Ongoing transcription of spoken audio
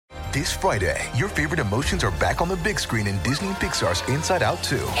This Friday, your favorite emotions are back on the big screen in Disney and Pixar's Inside Out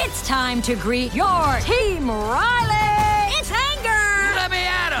 2. It's time to greet your Team Riley. It's anger. Let me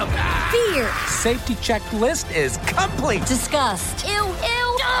at him. Fear. Safety checklist is complete. Disgust. Ew,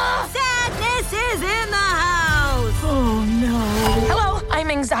 ew. Sadness is in the house. Oh, no. Hello, I'm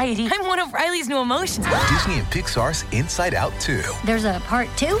anxiety. I'm one of Riley's new emotions. Disney and Pixar's Inside Out 2. There's a part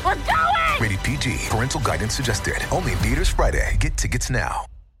 2? We're going! Rated PG. Parental guidance suggested. Only in theaters Friday. Get tickets now.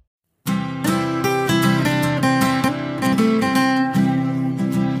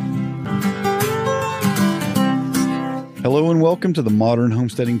 Hello and welcome to the Modern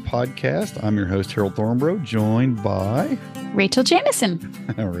Homesteading Podcast. I'm your host, Harold Thornborough, joined by Rachel Jamison.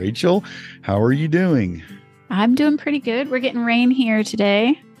 Rachel, how are you doing? I'm doing pretty good. We're getting rain here today.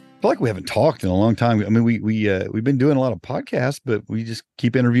 I feel like we haven't talked in a long time. I mean, we've been doing a lot of podcasts, but we just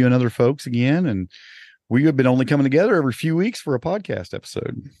keep interviewing other folks again. And we have been only coming together every few weeks for a podcast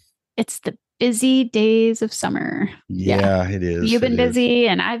episode. It's the busy days of summer. Yeah, it is. You've been busy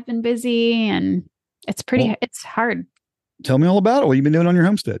and I've been busy and it's it's hard. Tell me all about it. What have you been doing on your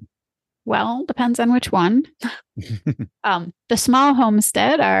homestead? Well, depends on which one. The small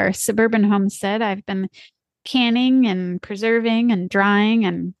homestead, our suburban homestead, I've been canning and preserving and drying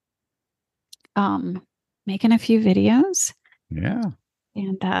and making a few videos. Yeah.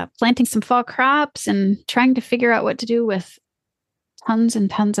 And planting some fall crops and trying to figure out what to do with tons and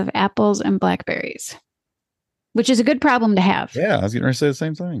tons of apples and blackberries, which is a good problem to have. Yeah, I was going to say the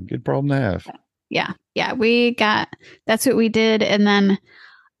same thing. Good problem to have. Yeah. That's what we did. And then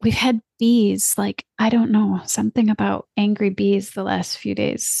we've had bees, like, I don't know, something about angry bees the last few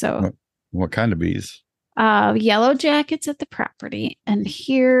days. So what kind of bees? Yellow jackets at the property and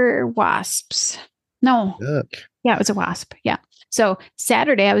here wasps. No. Yuck. Yeah, it was a wasp. Yeah. So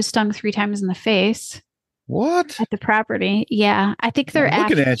Saturday I was stung 3 times in the face. What? At the property. Yeah. I think they're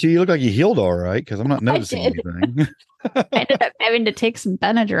looking at you. You look like you healed all right because I'm not noticing anything. I ended up having to take some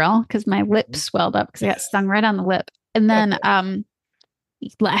Benadryl because my lip swelled up because I got stung right on the lip. And then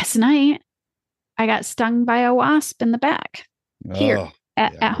last night I got stung by a wasp in the back here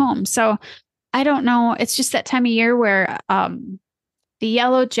at home. So I don't know. It's just that time of year where the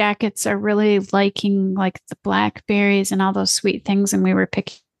yellow jackets are really liking like the blackberries and all those sweet things. And we were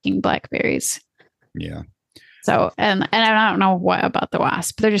picking blackberries. Yeah. So, and I don't know what about the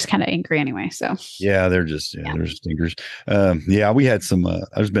wasp. They're just kind of angry anyway. So yeah, they're just stinkers. We had some,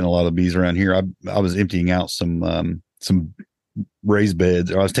 there's been a lot of bees around here. I was emptying out some raised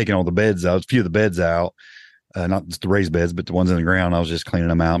beds, or I was taking all the beds out, a few of the beds out, not just the raised beds, but the ones in the ground. I was just cleaning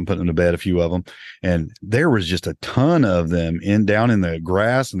them out and putting them to bed, a few of them. And there was just a ton of them down in the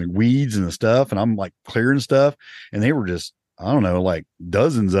grass and the weeds and the stuff. And I'm like clearing stuff and they were just, I don't know, like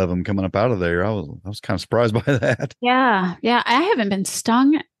dozens of them coming up out of there. I was kind of surprised by that. Yeah. Yeah. I haven't been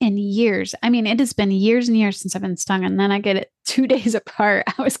stung in years. I mean, it has been years and years since I've been stung. And then I get it 2 days apart.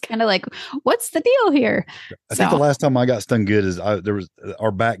 I was kind of like, what's the deal here? I think the last time I got stung good is there was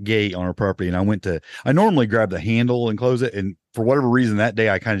our back gate on our property. And I normally grab the handle and close it. And for whatever reason that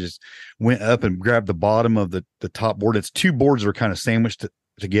day, I kind of just went up and grabbed the bottom of the top board. It's 2 boards that are kind of sandwiched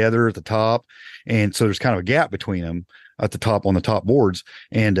together at the top. And so there's kind of a gap between them at the top on the top boards.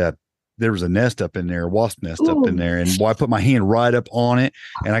 And there was a nest up in there, a wasp nest up in there. And I put my hand right up on it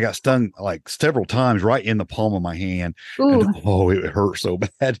and I got stung like several times right in the palm of my hand. And, it hurt so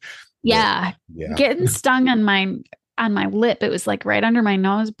bad. Yeah. Getting stung on my lip. It was like right under my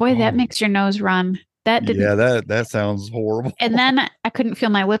nose. Boy, that makes your nose run. That didn't. Yeah, that sounds horrible. And then I couldn't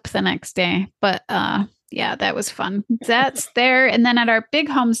feel my lip the next day, but yeah, that was fun. That's there. And then at our big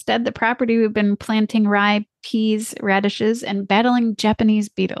homestead, the property, we've been planting rye, peas, radishes, and battling Japanese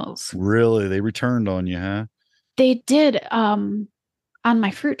beetles. Really? They returned on you, huh? They did on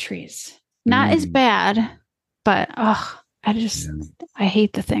my fruit trees. Not as bad, but I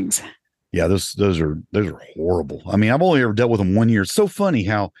hate the things. Yeah, those are horrible. I mean, I've only ever dealt with them 1 year. It's so funny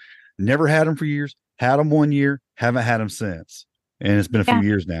how never had them for years, had them 1 year, haven't had them since. And it's been a few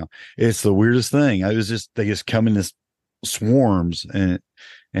years now. It's the weirdest thing. They just come in this swarms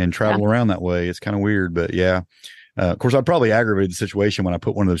and travel around that way. It's kind of weird, but yeah. Of course, I'd probably aggravate the situation when I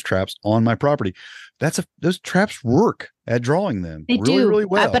put one of those traps on my property. Those traps work at drawing them. They do really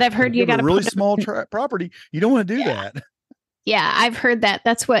well. But I've heard you got a really small property. You don't want to do that. Yeah, I've heard that.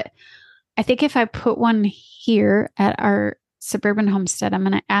 That's what I think. If I put one here at our suburban homestead, I'm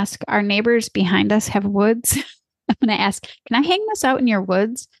going to ask our neighbors behind us have woods. I'm going to ask, can I hang this out in your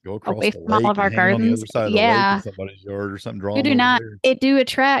woods? Go across away the from all of our gardens? On the other side of the lake in somebody's yard or something. You do not. It do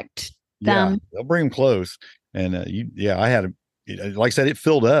attract them. Yeah, they'll bring them close. And I had like I said, it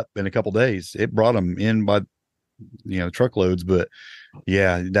filled up in a couple of days. It brought them in by truckloads, but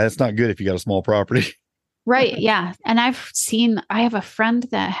yeah, that's not good if you got a small property. Right. Yeah. And I have a friend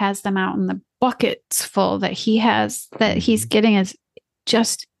that has them out in the buckets full that he's getting is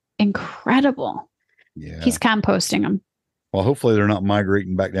just incredible. Yeah. He's composting them. Well, hopefully they're not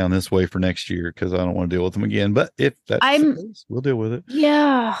migrating back down this way for next year because I don't want to deal with them again. But if that's the case, we'll deal with it.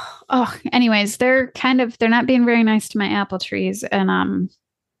 Yeah. Oh, anyways, they're not being very nice to my apple trees. And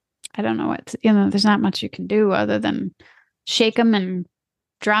I don't know there's not much you can do other than shake them and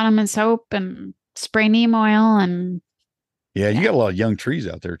drown them in soap and spray neem oil. And yeah, you got a lot of young trees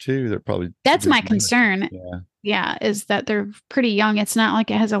out there too. They're probably that's my concern. Yeah, is that they're pretty young. It's not like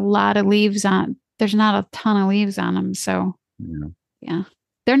it has a lot of leaves on. There's not a ton of leaves on them. So yeah.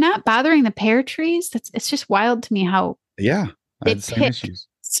 They're not bothering the pear trees. It's just wild to me how they pick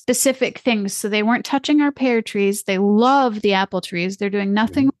specific things. So they weren't touching our pear trees. They love the apple trees. They're doing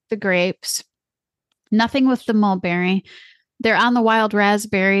nothing with the grapes, nothing with the mulberry. They're on the wild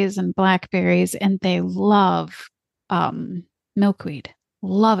raspberries and blackberries, and they love milkweed.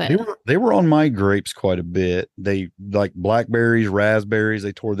 Love it. They were on my grapes quite a bit. They like blackberries, raspberries.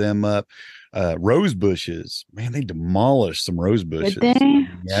 They tore them up. Rose bushes, man, they demolished some rose bushes. Did they?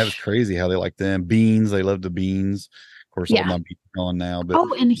 Yeah, it was crazy how they like them. Beans, they love the beans. Of course, all my beans are gone now.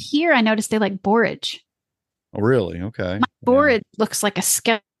 But and here I noticed they like borage. Oh, really? Okay. My borage looks like a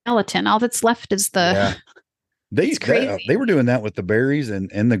skeleton. All that's left is the. Yeah. They were doing that with the berries and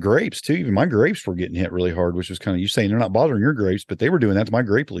the grapes too. Even my grapes were getting hit really hard, which was kind of you saying they're not bothering your grapes, but they were doing that to my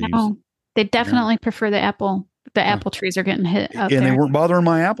grape leaves. No, they definitely prefer the apple. The apple trees are getting hit out and there. they weren't bothering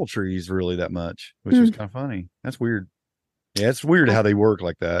my apple trees really that much, which was kind of funny. That's weird. Yeah, it's weird how they work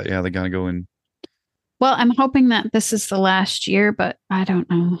like that. Yeah, they kind of go in. Well, I'm hoping that this is the last year, but I don't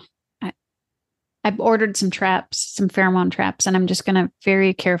know. I've ordered some traps, some pheromone traps, and I'm just going to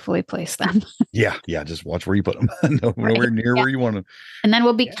very carefully place them. Yeah. Just watch where you put them. Nowhere near where you want them. And then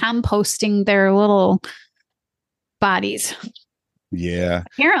we'll be composting their little bodies. Yeah.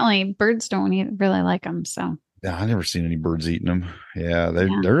 Apparently, birds don't really like them. So. Yeah, I've never seen any birds eating them. Yeah,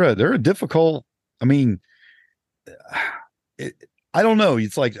 they're a difficult. I mean, I don't know.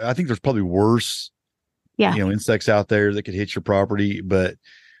 It's like I think there's probably worse, insects out there that could hit your property, but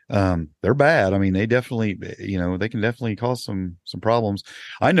they're bad. I mean, they definitely, they can definitely cause some problems.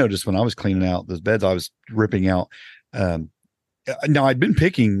 I noticed when I was cleaning out those beds, I was ripping out. Now I'd been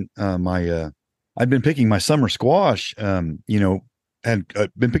picking my summer squash. And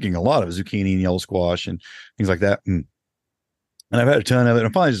been picking a lot of zucchini and yellow squash and things like that. And I've had a ton of it. And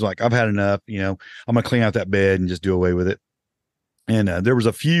I'm finally just like, I've had enough, I'm going to clean out that bed and just do away with it. And there was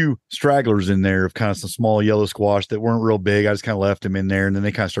a few stragglers in there of kind of some small yellow squash that weren't real big. I just kind of left them in there and then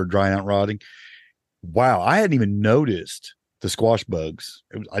they kind of started drying out and rotting. Wow. I hadn't even noticed the squash bugs.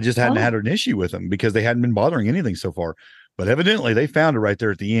 I just hadn't had an issue with them because they hadn't been bothering anything so far. But evidently they found it right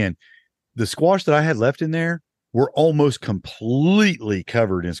there at the end. The squash that I had left in there were almost completely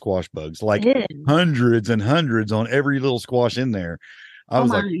covered in squash bugs, like hundreds and hundreds on every little squash in there. I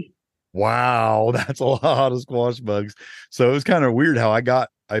was like, wow, that's a lot of squash bugs. So it was kind of weird how I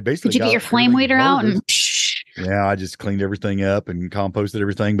basically did you get your flame weeder out and yeah, I just cleaned everything up and composted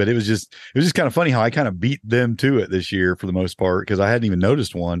everything. But it was just kind of funny how I kind of beat them to it this year for the most part, because I hadn't even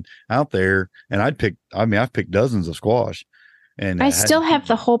noticed one out there. And I've picked dozens of squash. And I still have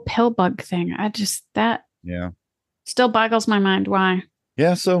the whole pill bug thing. Still boggles my mind why.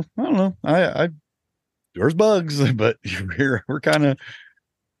 Yeah, so I don't know. I there's bugs, but we're kind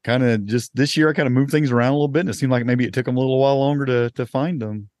of just this year I kind of moved things around a little bit, and it seemed like maybe it took them a little while longer to find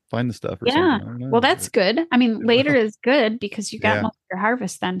the stuff. Or something. Well, that's good. I mean, later is good because you got most of your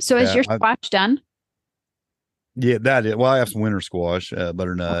harvest then. So is your squash done? Yeah, that is. Well, I have some winter squash,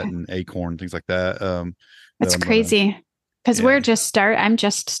 butternut and acorn, things like that. That's crazy because I'm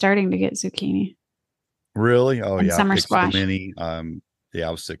just starting to get zucchini. Really? Oh, yeah. Summer squash. So many. Yeah,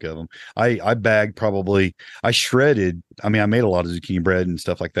 I was sick of them. I bagged I shredded. I mean, I made a lot of zucchini bread and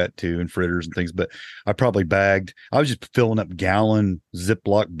stuff like that too, and fritters and things, but I was just filling up gallon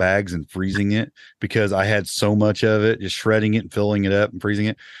Ziploc bags and freezing it because I had so much of it, just shredding it and filling it up and freezing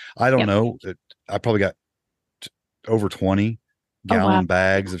it. I don't know. I probably got over 20 gallon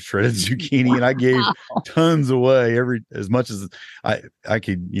bags of shredded zucchini, and I gave tons away as much as I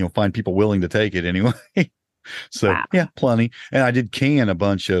could, find people willing to take it anyway. So yeah, plenty. And I did can a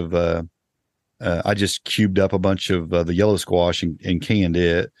bunch of, I just cubed up a bunch of the yellow squash and canned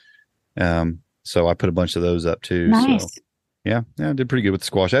it. So I put a bunch of those up too. Nice. So yeah, I did pretty good with the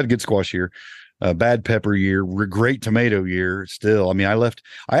squash. I had a good squash year, bad pepper year, great tomato year still. I mean, I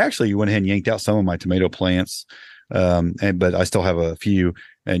actually went ahead and yanked out some of my tomato plants. But I still have a few,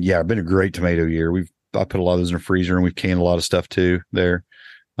 and yeah, it's been a great tomato year. I put a lot of those in the freezer, and we've canned a lot of stuff too there.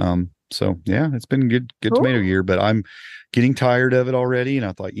 So yeah, it's been good tomato year, but I'm getting tired of it already. And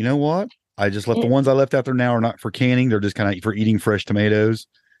I thought, you know what? I just left the ones I left out there now are not for canning. They're just kind of for eating fresh tomatoes,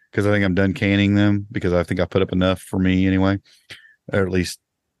 because I think I'm done canning them, because I think I put up enough for me anyway, or at least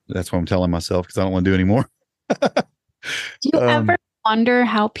that's what I'm telling myself, because I don't want to do anymore. Do you ever wonder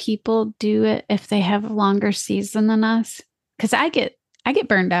how people do it if they have a longer season than us? Because I get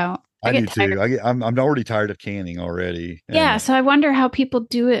burned out. I do too. I'm already tired of canning already. Yeah, so I wonder how people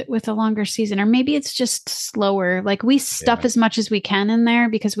do it with a longer season, or maybe it's just slower. Like we stuff as much as we can in there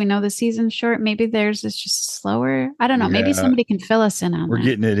because we know the season's short. Maybe theirs is just slower. I don't know. Maybe somebody can fill us in on We're that.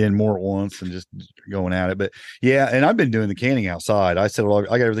 getting it in more at once and just going at it. But yeah, and I've been doing the canning outside. I said, well,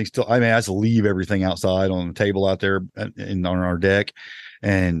 I got everything still. I mean, I just leave everything outside on the table out there and on our deck,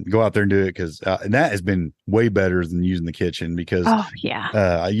 and go out there and do it, because and that has been way better than using the kitchen, because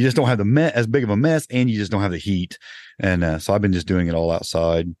you just don't have as big of a mess, and you just don't have the heat. And so I've been just doing it all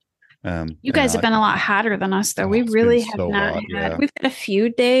outside. You guys have been a lot hotter than us, though. We really have not had. We've had a few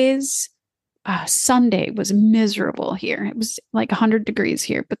days. Sunday was miserable here. It was like 100 degrees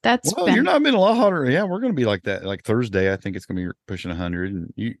here, but you're not been a lot hotter. Yeah, we're going to be like that. Like Thursday, I think it's going to be pushing 100.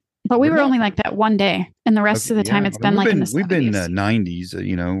 And but we were only like that one day, and the rest of the time it's been like in the 70s. We've been 90s,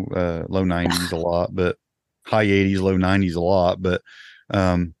 low 90s a lot, but high 80s, low 90s a lot. But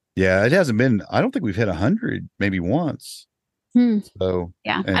yeah, it hasn't been. I don't think we've hit 100, maybe once. So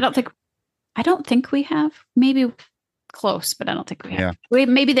yeah, I don't think we have. Maybe close, but I don't think we have.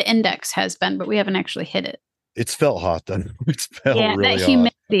 Maybe the index has been, but we haven't actually hit it. It's felt hot though. It's felt really that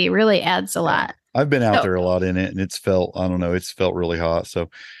humidity really adds a lot. I've been out there a lot in it, and it's felt, I don't know, it's felt really hot. So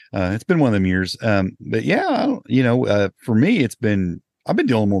it's been one of them years. But yeah, for me, I've been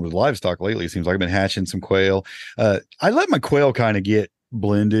dealing more with livestock lately. It seems like I've been hatching some quail. I let my quail kind of get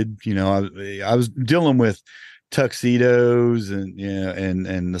blended. I was dealing with tuxedos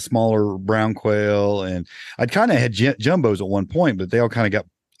and the smaller brown quail, and I'd kind of had jumbos at one point, but they all kind of got,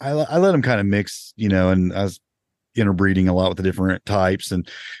 I let them kind of mix, and I was interbreeding a lot with the different types, and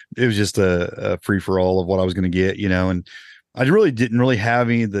it was just a free for all of what I was going to get, and I really didn't have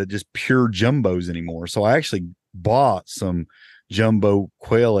any of the just pure jumbos anymore. So I actually bought some jumbo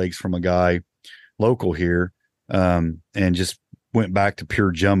quail eggs from a guy local here, and just went back to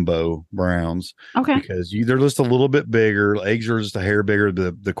pure jumbo browns. Okay. Because they're just a little bit bigger. Eggs are just a hair bigger.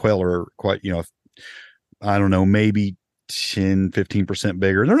 The quail are quite, I don't know, maybe 10-15%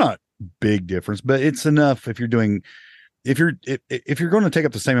 bigger. They're not big difference, but it's enough if you're going to take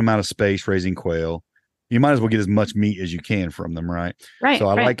up the same amount of space raising quail, you might as well get as much meat as you can from them. Right. So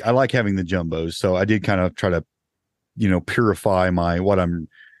I like having the jumbos. So I did kind of try to, purify what I'm,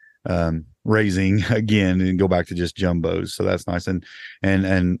 raising again and go back to just jumbos. So that's nice.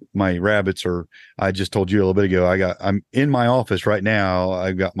 And my rabbits I just told you a little bit ago, I'm in my office right now.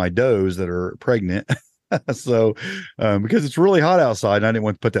 I've got my does that are pregnant. So, because it's really hot outside, and I didn't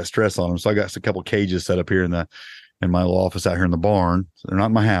want to put that stress on them. So I got a couple cages set up here in my little office out here in the barn. So they're not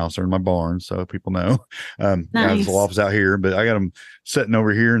in my house, they're in my barn. So people know, nice. I have this little office out here, but I got them sitting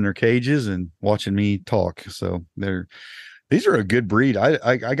over here in their cages and watching me talk. So these are a good breed.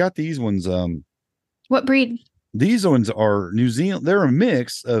 I got these ones. What breed? These ones are New Zealand. They're a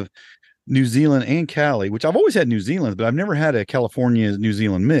mix of New Zealand and Cali, which I've always had New Zealand, but I've never had a California New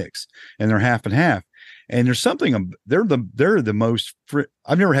Zealand mix, and they're half and half. And there's something, they're the most,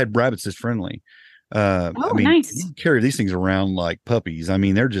 I've never had rabbits this friendly. Nice. You carry these things around like puppies. I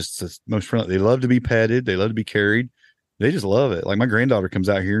mean, they're just the most friendly. They love to be petted. They love to be carried. They just love it. Like my granddaughter comes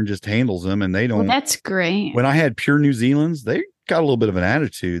out here and just handles them, and they don't. Well, that's great. When I had pure New Zealands, they got a little bit of an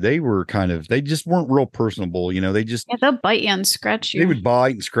attitude. They just weren't real personable. They'll bite you and scratch you. They would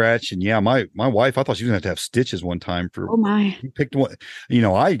bite and scratch. And yeah, my wife, I thought she was going to have stitches one time oh my, he picked one,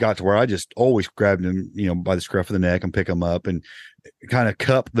 I got to where I just always grabbed them, by the scruff of the neck and pick them up and kind of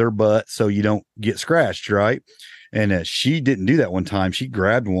cup their butt so you don't get scratched. Right. And she didn't do that one time. She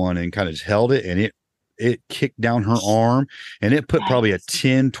grabbed one and kind of just held it, and it kicked down her arm, and it put probably a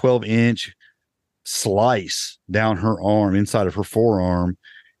 10-12 inch slice down her arm, inside of her forearm.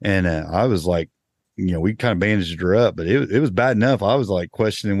 And I was like, we kind of bandaged her up, but it was bad enough. I was like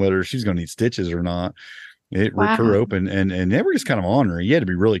questioning whether she's going to need stitches or not. It ripped her open, and they were just kind of on her. You had to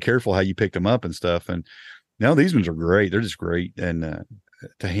be really careful how you picked them up and stuff. And now these ones are great. They're just great. And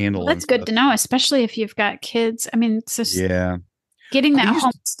to handle. Well, that's good to know, especially if you've got kids. I mean, it's just, getting that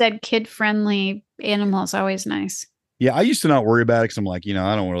homestead kid friendly animal is always nice. Yeah, I used to not worry about it because I'm like,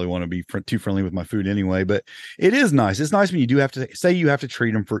 I don't really want to be too friendly with my food anyway. But it is nice. It's nice when you do have to say you have to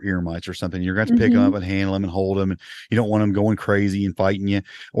treat them for ear mites or something. You're going to pick them up and handle them and hold them, and you don't want them going crazy and fighting you,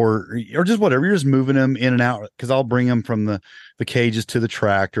 or just whatever. You're just moving them in and out because I'll bring them from the cages to the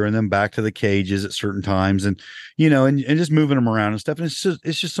tractor and then back to the cages at certain times, and and just moving them around and stuff. And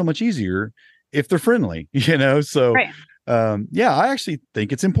it's just so much easier if they're friendly, So. Right. Yeah, I actually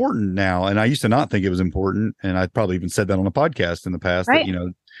think it's important now. And I used to not think it was important. And I probably even said that on a podcast in the past that,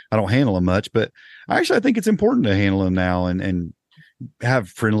 I don't handle them much, but I think it's important to handle them now and have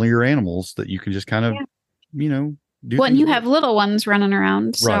friendlier animals that you can just kind of, do. Well, and you have little ones running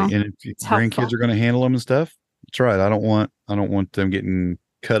around. So right. And if grandkids are going to handle them and stuff, that's right. I don't want them getting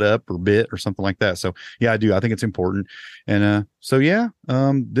cut up or bit or something like that. So yeah, I do. I think it's important. And,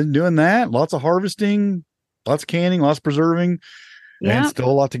 then doing that, lots of harvesting, lots of canning, lots of preserving, and still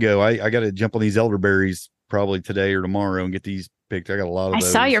a lot to go. I got to jump on these elderberries probably today or tomorrow and get these picked. I got a lot of those.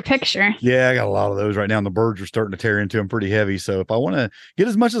 I saw your picture. Yeah, I got a lot of those right now. And the birds are starting to tear into them pretty heavy. So if I want to get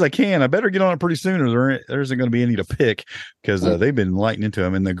as much as I can, I better get on it pretty soon or there isn't going to be any to pick because they've been lighting into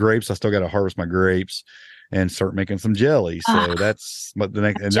them. And the grapes, I still got to harvest my grapes and start making some jelly. So that's what the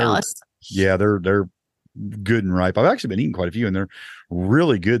next. And jealous. They're good and ripe. I've actually been eating quite a few and they're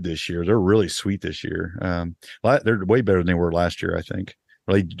really good this year. They're really sweet this year. They're way better than they were last year, I think.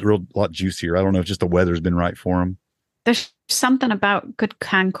 Really real lot juicier. I don't know if just the weather's been right for them. There's something about good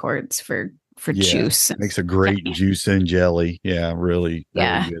Concords for juice. Makes a great juice and jelly. Yeah, really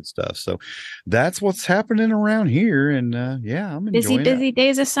good stuff. So that's what's happening around here. And I'm enjoying busy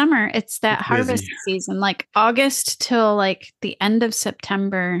days of summer. It's harvest season, like August till like the end of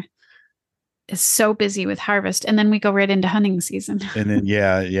September is so busy with harvest, and then we go right into hunting season. And then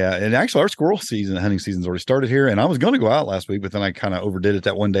and actually our squirrel season, hunting season's already started here, and I was going to go out last week, but then I kind of overdid it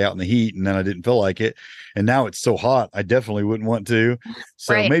that one day out in the heat, and then I didn't feel like it, and now it's so hot I definitely wouldn't want to.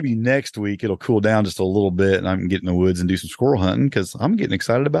 So maybe next week it'll cool down just a little bit and I can get in the woods and do some squirrel hunting because I'm getting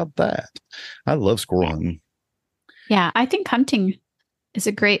excited about that. I love squirrel hunting. Yeah, I think hunting is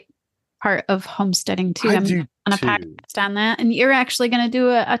a great part of homesteading too. I'm on a podcast on that, and you're actually going to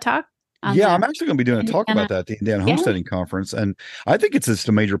do a talk. I'm actually going to be doing a talk about that at the Indiana Homesteading Conference. And I think it's just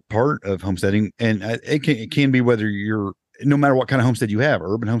a major part of homesteading. And it can be whether you're, no matter what kind of homestead you have,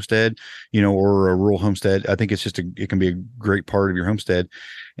 urban homestead, or a rural homestead. I think it's just it can be a great part of your homestead.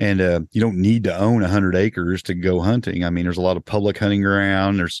 And you don't need to own 100 acres to go hunting. I mean, there's a lot of public hunting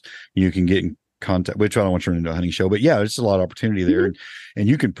ground. You can get in contact, which I don't want to turn into a hunting show, but there's a lot of opportunity there. And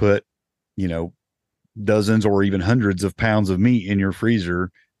you can put, dozens or even hundreds of pounds of meat in your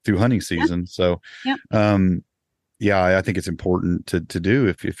freezer through hunting season. So, I think it's important to do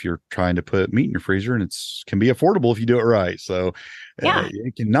if you're trying to put meat in your freezer, and can be affordable if you do it right. So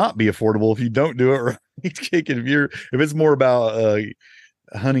it cannot be affordable if you don't do it right. If it's more about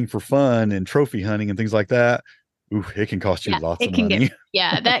hunting for fun and trophy hunting and things like that, it can cost you lots of money.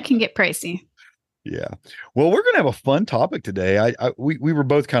 That can get pricey. Yeah. Well, we're going to have a fun topic today. We were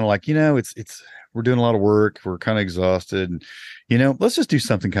both kind of like, we're doing a lot of work. We're kind of exhausted. And, let's just do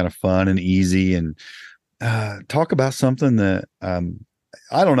something kind of fun and easy and talk about something that,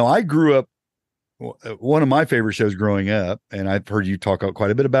 I don't know. I grew up, one of my favorite shows growing up, and I've heard you talk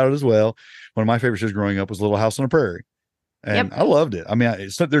quite a bit about it as well. One of my favorite shows growing up was Little House on the Prairie. And I loved it. I mean, I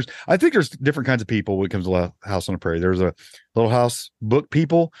think there's different kinds of people when it comes to Little House on the Prairie. There's a Little House book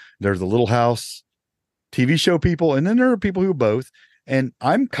people. There's the Little House TV show people. And then there are people who are both. And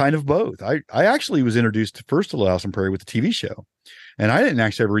I'm kind of both. I actually was introduced first to Little House on the Prairie with the TV show. And I didn't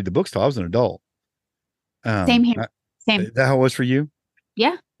actually ever read the books till I was an adult. Same here. Same. Is that how it was for you?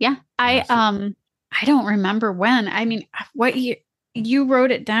 Yeah. Yeah. I don't remember when. I mean, what year? You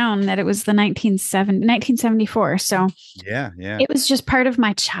wrote it down that it was the 1974. So yeah. It was just part of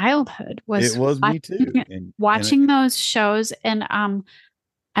my childhood. It was me too. Watching those shows. And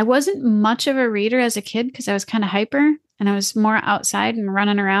I wasn't much of a reader as a kid because I was kind of hyper and I was more outside and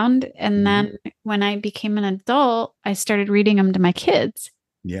running around. And then when I became an adult, I started reading them to my kids.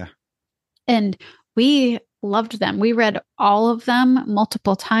 Yeah. And we loved them. We read all of them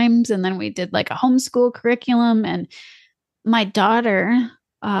multiple times. And then we did like a homeschool curriculum. And my daughter,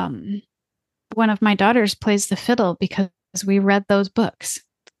 one of my daughters plays the fiddle because we read those books.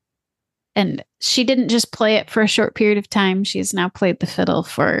 And she didn't just play it for a short period of time. She has now played the fiddle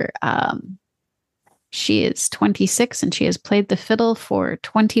for, she is 26 and she has played the fiddle for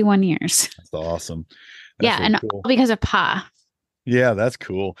 21 years. That's awesome. That's really cool. All because of Pa. Yeah, that's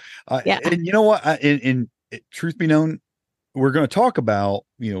cool. And you know what? Truth be known, we're going to talk about,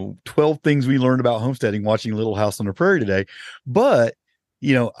 12 things we learned about homesteading watching Little House on the Prairie today. But,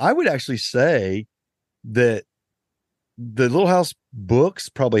 I would actually say that the Little House books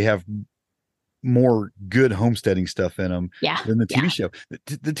probably have more good homesteading stuff in them Yeah. than the TV show.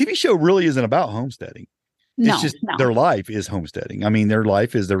 The TV show really isn't about homesteading. No, It's just no. their life is homesteading. I mean, their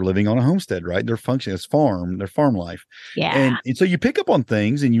life is they're living on a homestead, right? They're functioning as their farm life. Yeah. And so you pick up on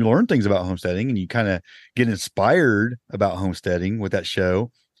things and you learn things about homesteading and you kind of get inspired about homesteading with that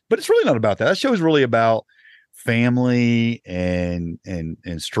show. But it's really not about that. That show is really about family and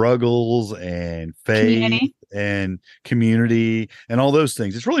struggles and faith and community and all those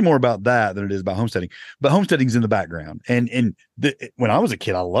things. It's really more about that than it is about homesteading. But homesteading's in the background. And when I was a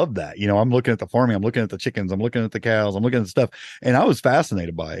kid, I loved that. You know, I'm looking at the farming, I'm looking at the chickens, I'm looking at the cows, I'm looking at the stuff, and I was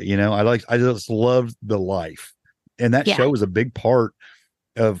fascinated by it. You know, I just loved the life, and that show was a big part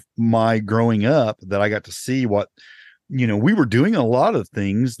of my growing up. That I got to see what. You know, we were doing a lot of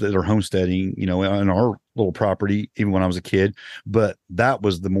things that are homesteading, you know, on our little property, even when I was a kid, but that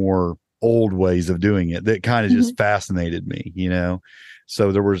was the more old ways of doing it that kind of just fascinated me, you know?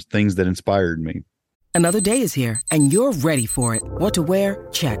 So there was things that inspired me. Another day is here and you're ready for it. What to wear?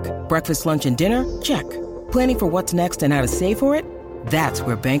 Check. Breakfast, lunch, and dinner? Check. Planning for what's next and how to save for it? That's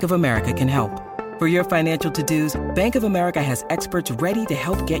where Bank of America can help. For your financial to-dos, Bank of America has experts ready to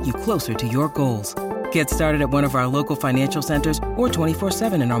help get you closer to your goals. Get started at one of our local financial centers or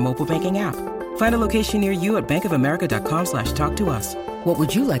 24/7 in our mobile banking app. Find a location near you at bankofamerica.com/talktous. What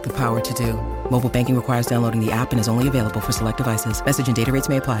would you like the power to do? Mobile banking requires downloading the app and is only available for select devices. Message and data rates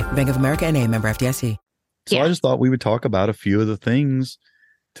may apply. Bank of America N.A., member FDIC. So I just thought we would talk about a few of the things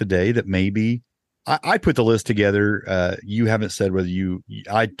today that maybe I put the list together. You haven't said whether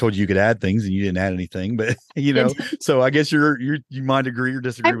I told you could add things and you didn't add anything, but you know, so I guess you might agree or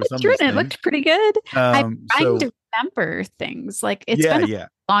disagree with some of these things. It looked pretty good. I'm trying so, to remember things. Like it's been a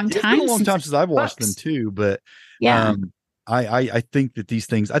long time. It's been a long time since I've watched them too, but I think that these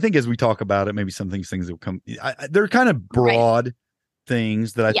things, I think as we talk about it, maybe some things will come. They're kind of broad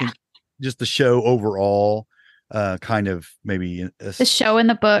things that I think just the show overall kind of maybe the show and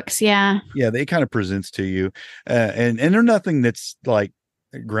the books. They kind of presents to you. And they're nothing that's like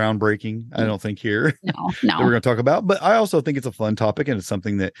groundbreaking, I don't think here. No. that we're going to talk about, but I also think it's a fun topic and it's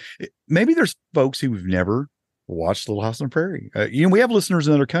something that maybe there's folks who've never watched Little House on the Prairie. You know, we have listeners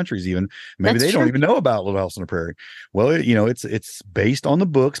in other countries, even maybe they don't even know about Little House on the Prairie. Well, you know, it's based on the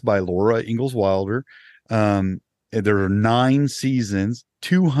books by Laura Ingalls Wilder. There are 9 seasons,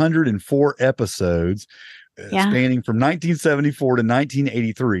 204 episodes, spanning from 1974 to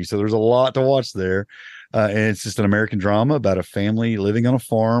 1983. So there's a lot to watch there. And it's just an American drama about a family living on a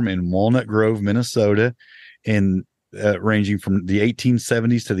farm in Walnut Grove, Minnesota, and ranging from the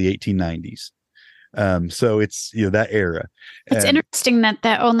 1870s to the 1890s. So it's, you know, that era. It's interesting that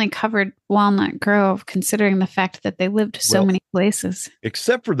only covered Walnut Grove, considering the fact that they lived so many places.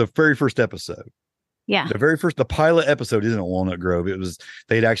 Except for the very first episode. Yeah. The pilot episode isn't at Walnut Grove.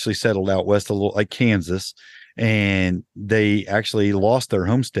 They'd actually settled out west of like Kansas, and they actually lost their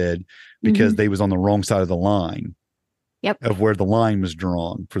homestead because they was on the wrong side of the line. Of where the line was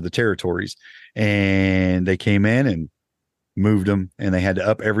drawn for the territories. And they came in and moved them, and they had to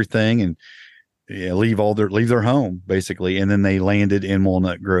up everything and leave their home basically. And then they landed in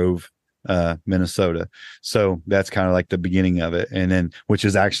Walnut Grove, Minnesota. So that's kind of like the beginning of it. And then, which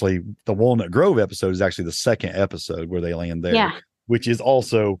is actually the Walnut Grove episode is actually the second episode where they land there, which is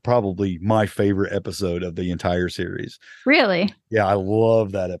also probably my favorite episode of the entire series. Really? Yeah. I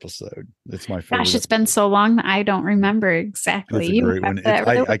love that episode. It's my favorite. Gosh, it's been so long that I don't remember exactly. That's a great one.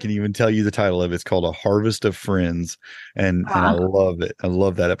 I can even tell you the title of it. It's called A Harvest of Friends. And I love it. I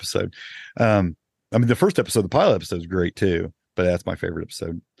love that episode. I mean, the first episode, the pilot episode is great too, but that's my favorite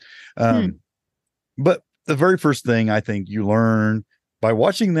episode. But the very first thing I think you learn by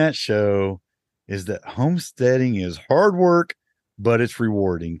watching that show is that homesteading is hard work, but it's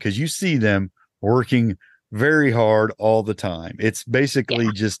rewarding because you see them working very hard all the time. It's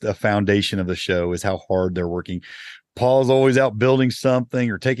basically just a foundation of the show is how hard they're working. Paul's always out building something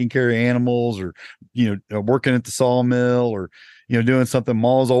or taking care of animals or, you know, working at the sawmill or, you know, doing something.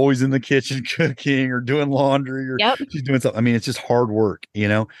 Ma's always in the kitchen cooking or doing laundry or she's doing something. I mean, it's just hard work, you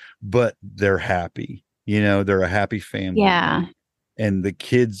know, but they're happy, you know, they're a happy family. Yeah. And the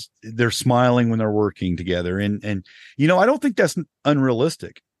kids, they're smiling when they're working together. And, you know, I don't think that's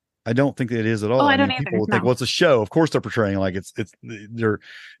unrealistic. I don't think it is at all. I don't people either. will think, well, it's a show. Of course they're portraying like they're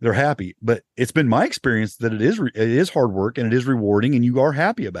happy, but it's been my experience that it is hard work and it is rewarding and you are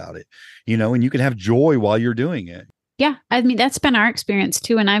happy about it, you know, and you can have joy while you're doing it. Yeah. I mean, that's been our experience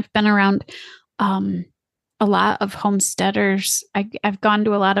too. And I've been around, a lot of homesteaders. I've gone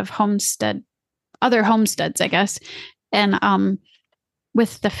to a lot of other homesteads, I guess. And,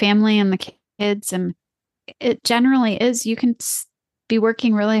 with the family and the kids, and it generally is. You can be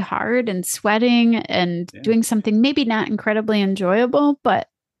working really hard and sweating and doing something maybe not incredibly enjoyable, but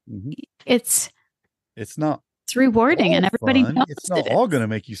it's not it's rewarding, and everybody knows it's not all going to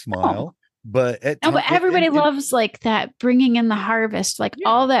make you smile. But but everybody loves like that, bringing in the harvest, like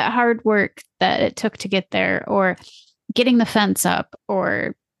all that hard work that it took to get there, or getting the fence up,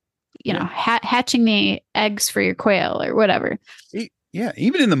 or hatching the eggs for your quail or whatever. Yeah,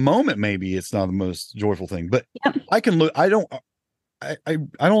 even in the moment, maybe it's not the most joyful thing, but I can look. I don't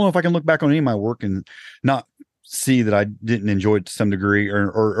know if I can look back on any of my work and not see that I didn't enjoy it to some degree,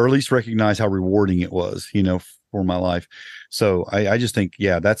 or at least recognize how rewarding it was, for my life. So I just think,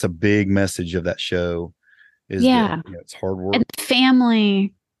 that's a big message of that show. Is that, it's hard work and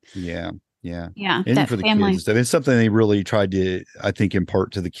family. Yeah. And for the family. kids. It's something they really tried to, I think,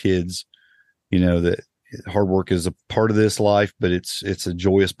 impart to the kids, that hard work is a part of this life, but it's a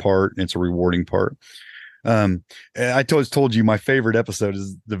joyous part and it's a rewarding part. I told you my favorite episode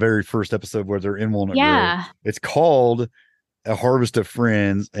is the very first episode where they're in Walnut Grove. It's called A Harvest of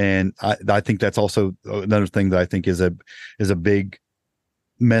Friends, and I think that's also another thing that I think is a big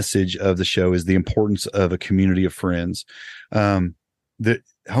message of the show, is the importance of a community of friends. For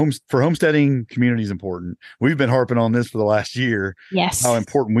homesteading, community is important. We've been harping on this for the last year. Yes, how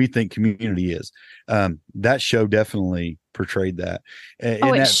important we think community is. That show definitely portrayed that.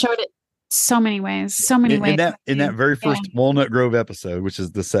 It showed it so many ways. In that very first Walnut Grove episode, which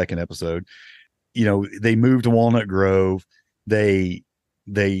is the second episode, they moved to Walnut Grove. They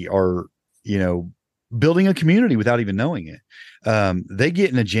are, building a community without even knowing it. They get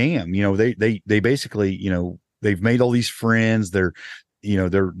in a jam. They basically, they've made all these friends. They're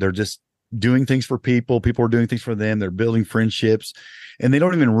just doing things for people. People are doing things for them. They're building friendships, and they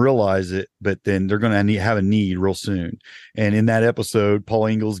don't even realize it. But then they're going to have a need real soon. And in that episode, Paul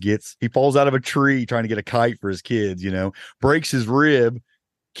Ingalls he falls out of a tree trying to get a kite for his kids. Breaks his rib,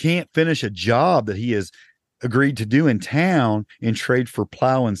 can't finish a job that he has agreed to do in town in trade for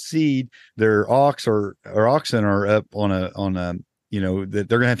plow and seed. Their oxen are up on a that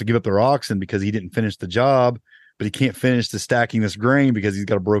they're gonna have to give up their oxen because he didn't finish the job, but he can't finish the stacking this grain because he's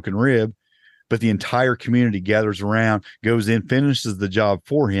got a broken rib. But the entire community gathers around, goes in, finishes the job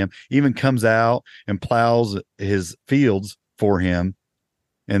for him, even comes out and plows his fields for him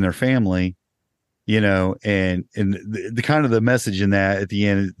and their family. And the kind of the message in that at the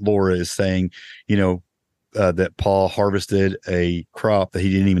end, Laura is saying, that Paul harvested a crop that he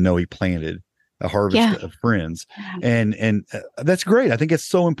didn't even know he planted, a harvest of friends. And that's great. I think it's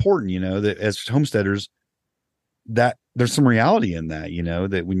so important, that as homesteaders, that there's some reality in that,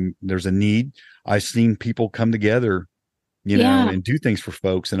 that when there's a need, I've seen people come together, and do things for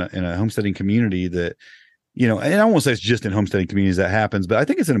folks in a homesteading community that, and I won't say it's just in homesteading communities that happens, but I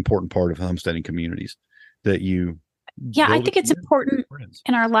think it's an important part of homesteading communities that you. I think it's important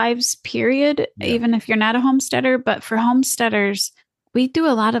in our lives, period, even if you're not a homesteader. But for homesteaders, we do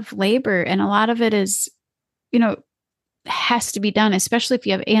a lot of labor, and a lot of it is, has to be done, especially if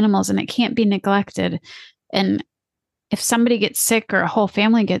you have animals, and it can't be neglected. And if somebody gets sick or a whole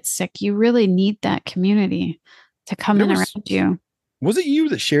family gets sick, you really need that community to come in around you. Was it you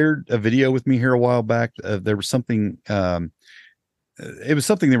that shared a video with me here a while back? There was something, it was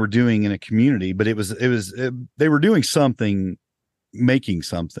something they were doing in a community, but they were doing something, making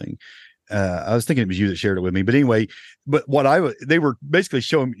something. I was thinking it was you that shared it with me, but anyway, they were basically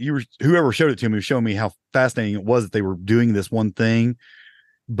showing whoever showed it to me was showing me how fascinating it was that they were doing this one thing.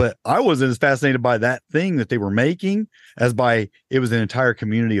 But I wasn't as fascinated by that thing that they were making as by it was an entire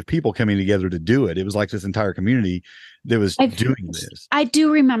community of people coming together to do it. It was like this entire community that was doing this. I do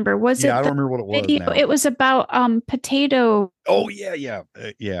remember. I don't remember what it was now. It was about potato. Oh yeah.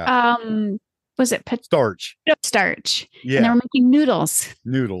 Was it starch? Starch. Yeah. And they were making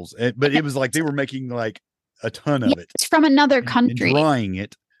noodles. But it was like they were making like a ton of it. It's from another country. And drying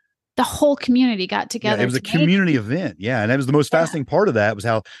it. The whole community got together. Yeah, it was a community event. Yeah. And that was the most fascinating part of that, was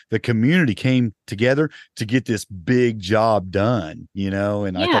how the community came together to get this big job done, and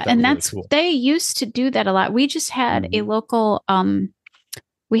I thought that was really cool. They used to do that a lot. We just had a local,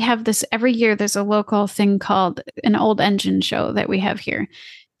 we have this every year. There's a local thing called an old engine show that we have here.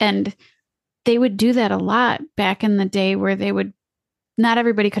 And they would do that a lot back in the day, where not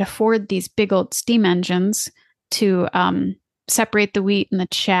everybody could afford these big old steam engines to, separate the wheat and the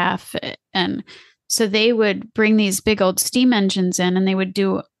chaff. And so they would bring these big old steam engines in, and they would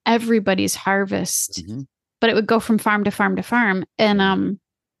do everybody's harvest, but it would go from farm to farm to farm. And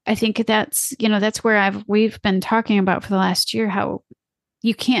I think that's where we've been talking about for the last year, how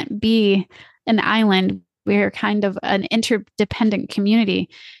you can't be an island we're kind of an interdependent community.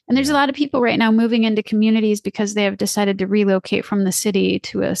 And there's a lot of people right now moving into communities because they have decided to relocate from the city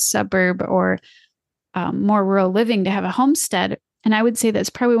to a suburb or more rural living to have a homestead. And I would say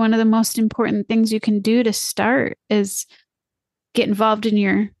that's probably one of the most important things you can do to start is get involved in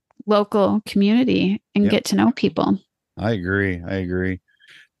your local community and get to know people. I agree.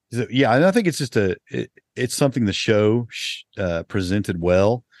 Yeah, and I think it's just it's something the show presented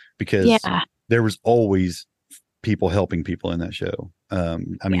well because there was always people helping people in that show. I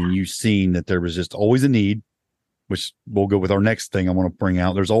mean, you've seen that there was just always a need, which we'll go with our next thing I want to bring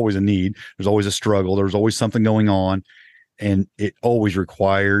out. There's always a need. There's always a struggle. There's always something going on. And it always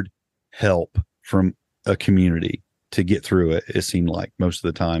required help from a community to get through it. It seemed like most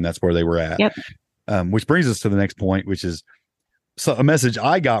of the time that's where they were at. Yep. Which brings us to the next point, which is a message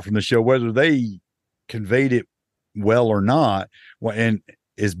I got from the show, whether they conveyed it well or not, and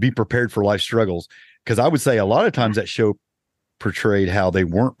is be prepared for life struggles. Because I would say a lot of times that show portrayed how they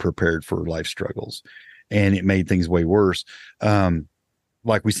weren't prepared for life struggles, and it made things way worse.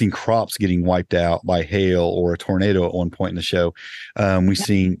 Like we've seen crops getting wiped out by hail or a tornado at one point in the show. We've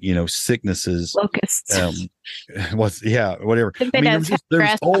seen, sicknesses, locusts, whatever. I mean,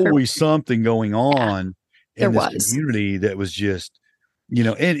 there's always something going on in this community that was just,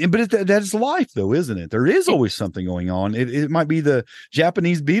 but that's life though, isn't it? There is always something going on. It might be the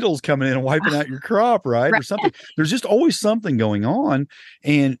Japanese beetles coming in and wiping out your crop, right? Or something. There's just always something going on,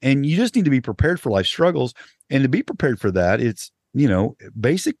 and you just need to be prepared for life struggles. And to be prepared for that, it's,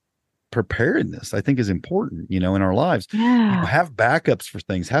 basic preparedness, I think, is important, in our lives. Have backups for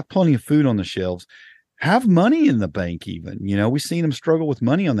things, have plenty of food on the shelves, have money in the bank. Even, we've seen them struggle with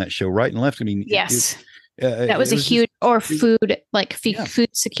money on that show, right and left. I mean, yes, that was a huge, food, like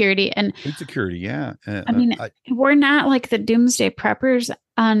food security and food security. Yeah. I mean, we're not like the doomsday preppers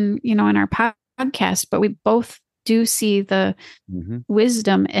on, in our podcast, but we both do see the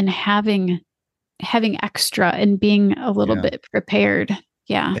wisdom in having extra and being a little bit prepared.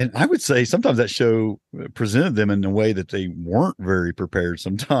 Yeah. And I would say sometimes that show presented them in a way that they weren't very prepared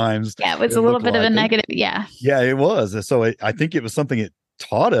sometimes. Yeah, it was a little bit of a negative. Yeah. Yeah, it was. So I think it was something it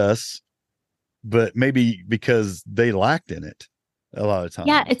taught us, but maybe because they lacked in it a lot of times.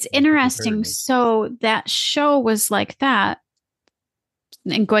 Yeah, it's interesting. So that show was like that.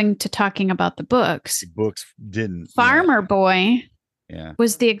 And going to talking about the books didn't. Farmer Boy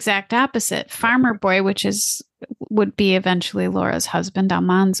was the exact opposite. Farmer Boy, which would be eventually Laura's husband,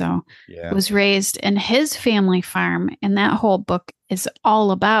 Almanzo, was raised in his family farm. And that whole book is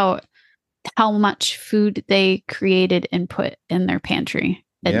all about how much food they created and put in their pantry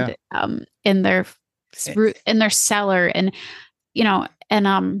and in their cellar. And,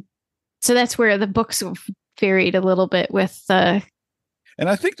 so that's where the books varied a little bit with the. And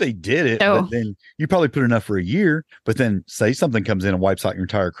I think they did it, but then you probably put enough for a year, but then say something comes in and wipes out your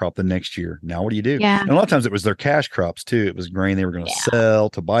entire crop the next year. Now, what do you do? Yeah. And a lot of times it was their cash crops too. It was grain they were going to sell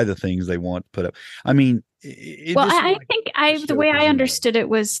to buy the things they want to put up. I mean, I think the way I understood it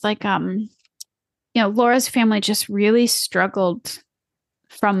was like, Laura's family just really struggled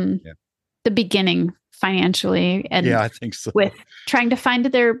from the beginning financially. And I think so. With trying to find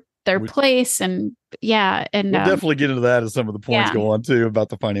their place and we'll definitely get into that as some of the points go on too about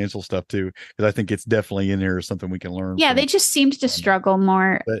the financial stuff too, because I think it's definitely in there as something we can learn. Yeah, they just seemed to struggle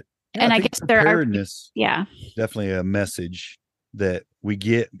more. But and I guess preparedness, definitely a message that we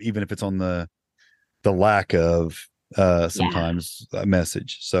get, even if it's on the lack of sometimes a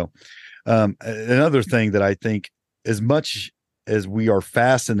message. So another thing that I think, as much as we are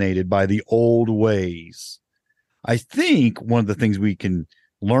fascinated by the old ways, I think one of the things we can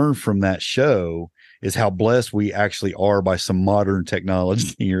learn from that show is how blessed we actually are by some modern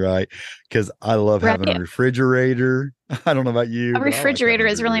technology, right? Because I love having a refrigerator. I don't know about you. A refrigerator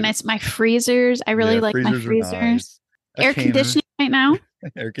is really nice. My freezers, I really like my freezers. Nice. Air conditioning right now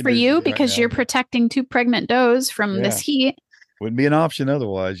for you, because you're protecting two pregnant does from this heat. Wouldn't be an option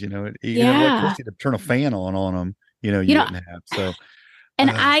otherwise, you have electricity to turn a fan on them, you wouldn't have. So, and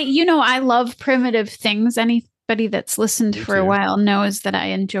I love primitive things. Anybody that's listened for a while knows that I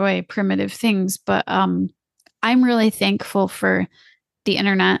enjoy primitive things, but I'm really thankful for the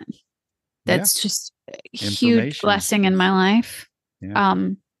internet. That's just a huge blessing in my life.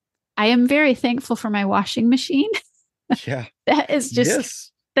 I am very thankful for my washing machine. Yeah. That is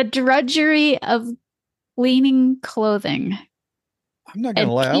just the drudgery of cleaning clothing. I'm not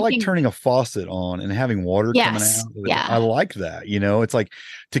gonna lie. I like turning a faucet on and having water coming out. Yeah. I like that. It's like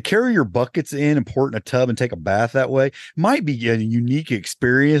to carry your buckets in and pour it in a tub and take a bath that way might be a unique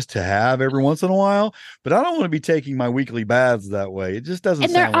experience to have every once in a while. But I don't want to be taking my weekly baths that way. It just doesn't.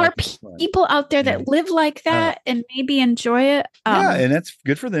 And there are people out there that live like that and maybe enjoy it. Yeah, and that's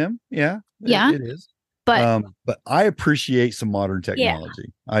good for them. Yeah, it is. But I appreciate some modern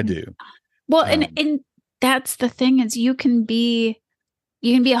technology. I do. Well, and that's the thing is you can be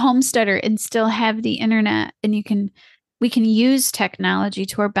a homesteader and still have the internet, and we can use technology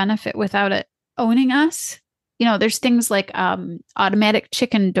to our benefit without it owning us. There's things like automatic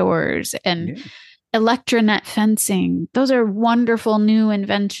chicken doors and electronet fencing. Those are wonderful new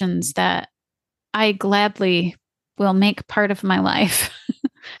inventions that I gladly will make part of my life.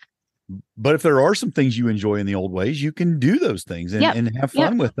 But if there are some things you enjoy in the old ways, you can do those things and have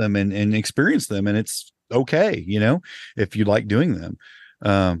fun with them and experience them. And it's okay, if you like doing them.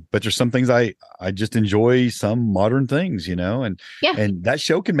 But there's some things I just enjoy, some modern things, and that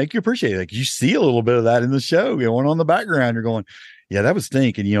show can make you appreciate it. Like you see a little bit of that in the show, going on in the background. You're going, yeah, that would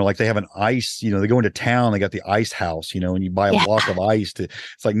stink. And, like they have an ice, they go into town, they got the ice house, and you buy a block of ice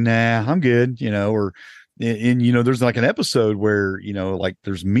it's like, nah, I'm good, there's like an episode where, like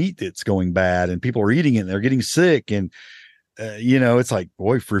there's meat that's going bad and people are eating it and they're getting sick. And, it's like,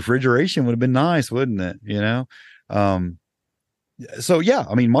 boy, refrigeration would have been nice, wouldn't it? So yeah,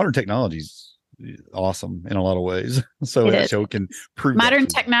 I mean, modern technology is awesome in a lot of ways. So that show can prove modern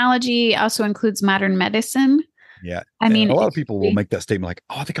technology also includes modern medicine. Yeah. I mean, a lot of people will make that statement like,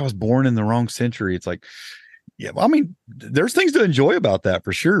 oh, I think I was born in the wrong century. It's like, yeah, well, I mean, there's things to enjoy about that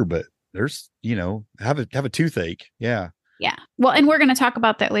for sure, but there's, have a toothache. Yeah. Yeah. Well, and we're going to talk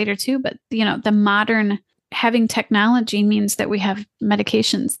about that later too, but the modern having technology means that we have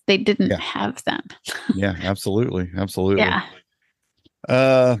medications they didn't have then. Yeah, absolutely. Absolutely. Yeah.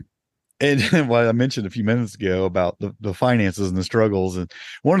 And what I mentioned a few minutes ago about the finances and the struggles. And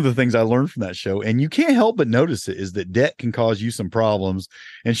one of the things I learned from that show, and you can't help but notice it, is that debt can cause you some problems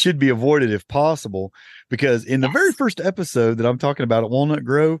and should be avoided if possible. Because in the very first episode that I'm talking about at Walnut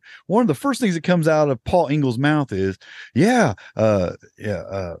Grove, one of the first things that comes out of Paul Engel's mouth is, I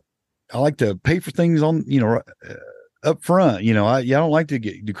like to pay for things on, up front. I don't like to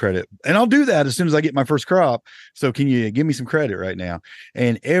do credit, and I'll do that as soon as I get my first crop. So can you give me some credit right now?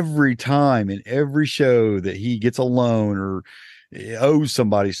 And every time in every show that he gets a loan or owes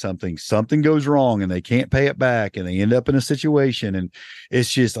somebody something goes wrong and they can't pay it back and they end up in a situation. And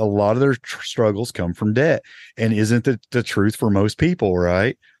it's just a lot of their struggles come from debt. And isn't the truth for most people,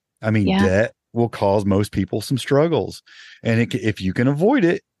 right? I mean, debt will cause most people some struggles. And if you can avoid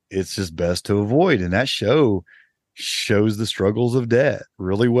it, it's just best to avoid. And that show shows the struggles of debt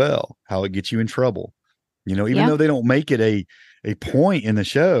really well, how it gets you in trouble. Even though they don't make it a point in the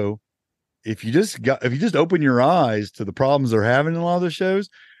show, if you just open your eyes to the problems they're having in a lot of the shows,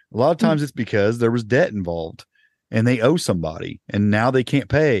 a lot of times it's because there was debt involved and they owe somebody and now they can't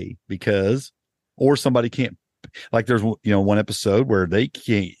pay or somebody can't, like there's, one episode where they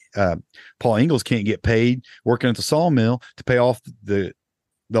can't, Paul Ingalls can't get paid working at the sawmill to pay off the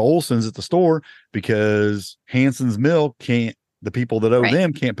Olsons at the store because Hanson's Mill the people that owe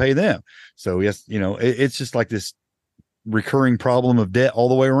them can't pay them. So yes, it's just like this recurring problem of debt all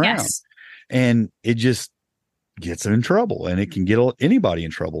the way around. And it just gets them in trouble, and it can get anybody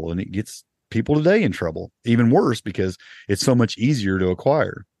in trouble, and it gets people today in trouble, even worse because it's so much easier to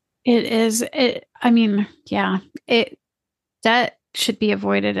acquire. It is. Debt should be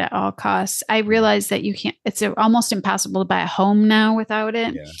avoided at all costs. I realize that it's almost impossible to buy a home now without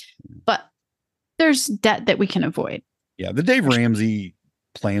it, but there's debt that we and Yeah. The Dave Ramsey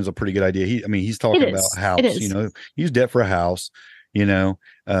plan's a pretty good idea. He's talking about a house, use debt for a house, and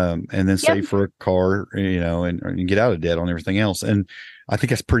then save for a car, and get out of debt on everything else. And I think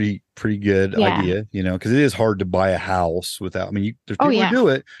that's pretty good idea, because it is hard to buy a house without, there's people who do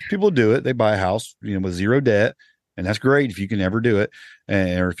it. People do it. They buy a house, with zero debt. And that's great if you can ever do it,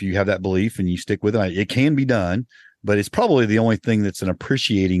 or if you have that belief and you stick with it. It can be done, but it's probably the only thing that's an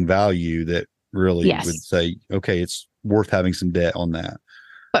appreciating value that really would say, okay, it's worth having some debt on that.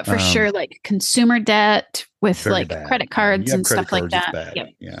 But for sure, like consumer debt with like credit cards and stuff like that.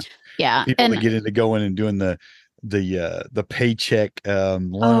 Yeah. People that get into going and doing the paycheck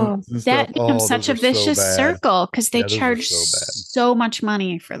loans and that stuff. becomes such a vicious circle because they charge so much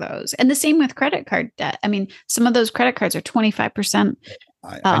money for those. And the same with credit card debt. Some of those credit cards are 25%.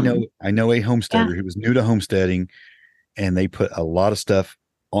 I know a homesteader who was new to homesteading, and they put a lot of stuff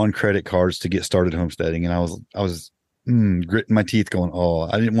on credit cards to get started homesteading. And I was gritting my teeth going, oh,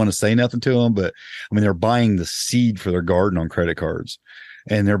 I didn't want to say nothing to them, but I mean, they're buying the seed for their garden on credit cards,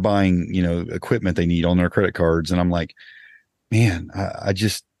 and they're buying, equipment they need on their credit cards. And I'm like, man, I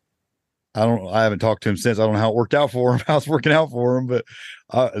haven't talked to him since. I don't know how it worked out for him, how it's working out for him, but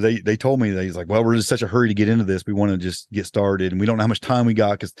they told me that he's like, well, we're in such a hurry to get into this. We want to just get started, and we don't know how much time we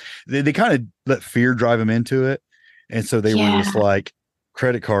got, because they kind of let fear drive them into it. And so they were just like,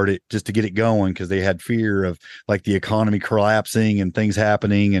 credit card it just to get it going, because they had fear of like the economy collapsing and things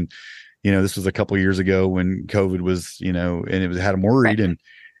happening. And, this was a couple of years ago when COVID was, and it had them worried, right.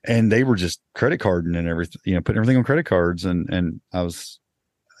 and they were just credit carding and everything, putting everything on credit cards. And I was,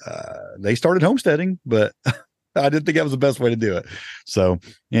 they started homesteading, but I didn't think that was the best way to do it. So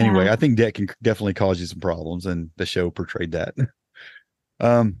anyway, I think debt can definitely cause you some problems, and the show portrayed that.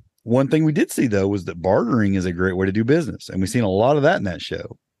 One thing we did see, though, was that bartering is a great way to do business. And we've seen a lot of that in that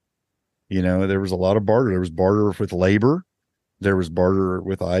show. There was a lot of barter. There was barter with labor. There was barter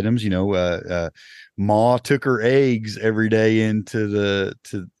with items. Ma took her eggs every day into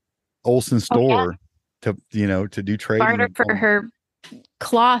Olson's store to do trading. Barter for her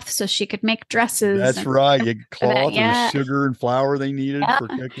cloth so she could make dresses. That's right. You cloth or the sugar and flour they needed for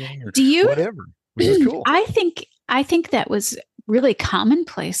cooking, or whatever, which is cool. I think that was really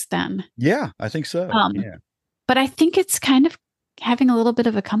commonplace then. Yeah, I think so. But I think it's kind of having a little bit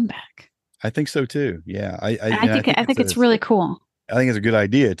of a comeback. I think so too. Yeah, I think it's really cool. I think it's a good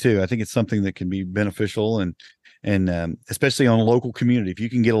idea too. I think it's something that can be beneficial, and especially on a local community. If you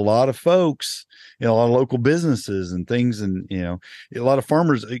can get a lot of folks, a lot of local businesses and things, and a lot of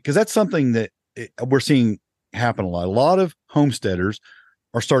farmers, because that's something that we're seeing happen a lot. A lot of homesteaders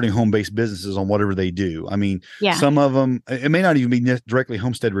are starting home-based businesses on whatever they do. I mean, some of them, it may not even be directly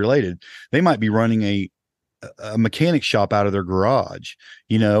homestead related. They might be running a mechanic shop out of their garage,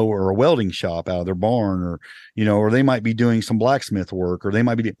 or a welding shop out of their barn, or they might be doing some blacksmith work, or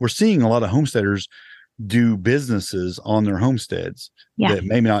we're seeing a lot of homesteaders do businesses on their homesteads that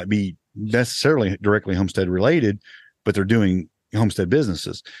may not be necessarily directly homestead related, but they're doing homestead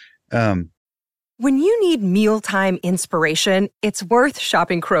businesses. When you need mealtime inspiration, it's worth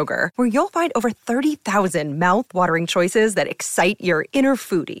shopping Kroger, where you'll find over 30,000 mouth-watering choices that excite your inner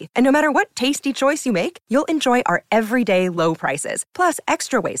foodie. And no matter what tasty choice you make, you'll enjoy our everyday low prices, plus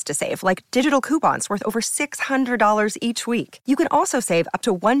extra ways to save, like digital coupons worth over $600 each week. You can also save up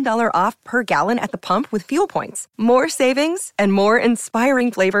to $1 off per gallon at the pump with fuel points. More savings and more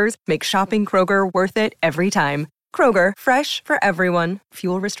inspiring flavors make shopping Kroger worth it every time. Kroger, fresh for everyone.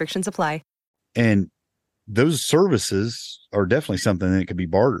 Fuel restrictions apply. And those services are definitely something that could be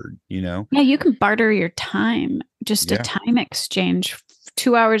bartered, Yeah, you can barter your time, just a time exchange,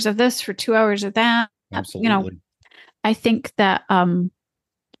 2 hours of this for 2 hours of that. Absolutely. I think that, I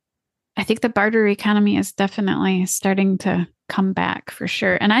think the barter economy is definitely starting to come back for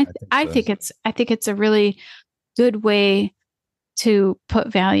sure. And I think it's a really good way to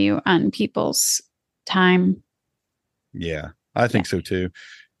put value on people's time. Yeah, I think so too.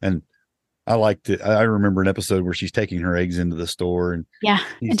 And I liked it. I remember an episode where she's taking her eggs into the store, and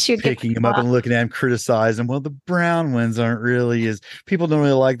and she would picking them up and looking at them, criticizing them. Well, the brown ones aren't really people don't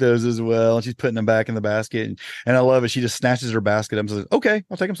really like those as well. And she's putting them back in the basket, and I love it. She just snatches her basket up and says, "Okay,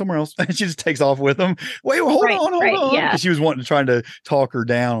 I'll take them somewhere else," and she just takes off with them. Wait, hold on. Yeah. She was trying to talk her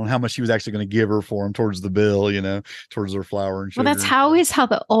down on how much she was actually going to give her for them towards the bill, towards their flour and sugar. Well, that's always how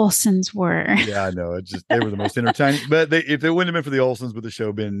the Olsons were. Yeah, I know. They were the most entertaining. But if it wouldn't have been for the Olsons, would the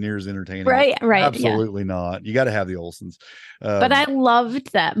show been near as entertaining? Right. Absolutely not. You got to have the Olsons. But I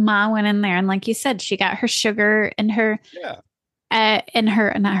loved that Ma went in there, and like you said, she got her sugar and her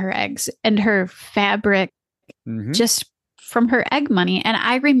not her eggs and her fabric just from her egg money. And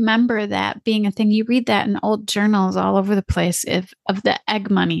I remember that being a thing. You read that in old journals all over the place of the egg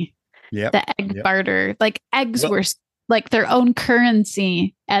money, the egg barter. Like eggs were like their own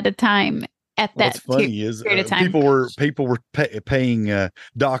currency at a time. What's funny is people were paying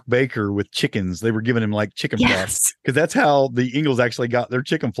Doc Baker with chickens. They were giving him like chicken flocks, because that's how the Ingalls actually got their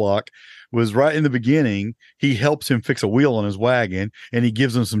chicken flock. Was right in the beginning. He helps him fix a wheel on his wagon, and he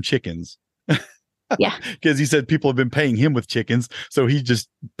gives him some chickens. Yeah, because he said people have been paying him with chickens, so he just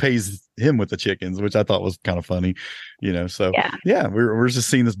pays him with the chickens, which I thought was kind of funny, So we're just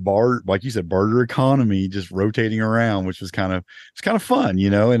seeing this like you said, barter economy just rotating around, which was kind of fun,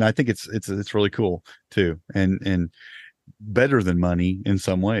 And I think it's really cool too, and better than money in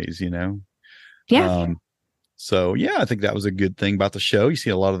some ways, Yeah. So I think that was a good thing about the show. You see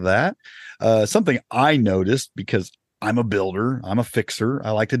a lot of that. Something I noticed, because I'm a builder, I'm a fixer, I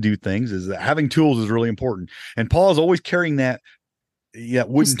like to do things, is that having tools is really important. And Paul is always carrying that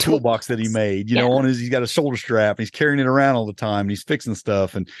wooden His toolbox that he made, you know, he's got a shoulder strap and he's carrying it around all the time and he's fixing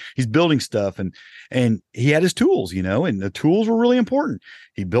stuff and he's building stuff and he had his tools, you know, and the tools were really important.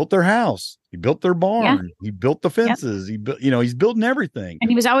 He built their house, he built their barn, he built the fences, he built, you know, he's building everything. And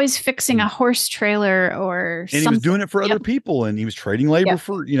he was always fixing a horse trailer or something. And he was doing it for other people and he was trading labor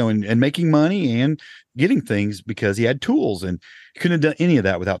for, you know, and making money and getting things because he had tools, and he couldn't have done any of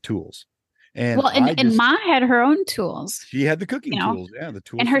that without tools. And Ma had her own tools. She had the cooking tools, the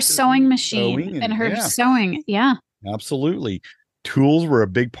tools, and her sewing machine, and her sewing, absolutely. Tools were a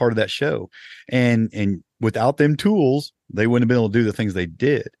big part of that show, and without them tools, they wouldn't have been able to do the things they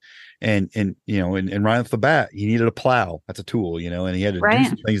did. And you know, and right off the bat, he needed a plow. That's a tool, you know, and he had to do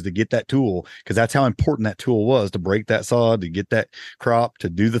some things to get that tool because that's how important that tool was to break that sod, to get that crop, to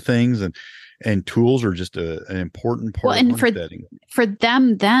do the things, and tools are just an important part of homesteading. For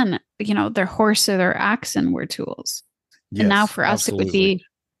them then, you know, their horse or their oxen were tools. Yes, and now for us, it would be,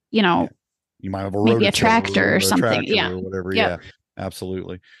 you know, you might have maybe a tractor or something. Or whatever. Yeah,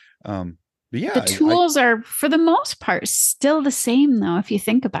 absolutely. But yeah, the tools are for the most part still the same though, if you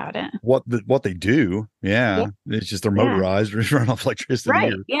think about it. What they do, it's just they're motorized, run off electricity.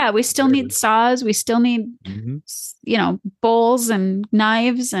 Right. Yeah. We still need saws. We still need, you know, bowls and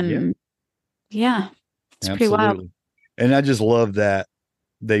knives and it's pretty wild. And I just love that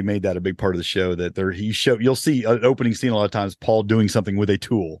they made that a big part of the show, that you'll see an opening scene a lot of times, Paul doing something with a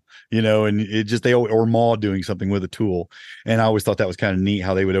tool, you know, and it just, or Ma doing something with a tool. And I always thought that was kind of neat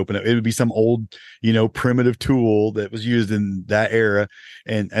how they would open it. It would be some old, you know, primitive tool that was used in that era.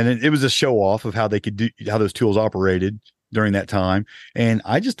 And it was a show off of how they could do, how those tools operated during that time. And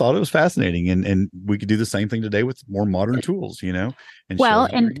I just thought it was fascinating. And we could do the same thing today with more modern tools, you know?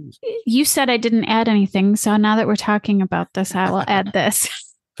 And you said I didn't add anything. So now that we're talking about this, I will add this.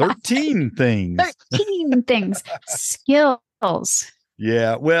 13 things. 13 things. Skills.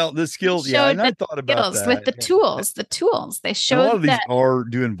 Yeah. Well, the skills. Yeah. And I thought about that. With the tools. They showed a lot of these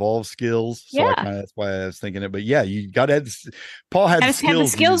do involve skills. So that's why I was thinking it. But yeah, you got to have Paul had the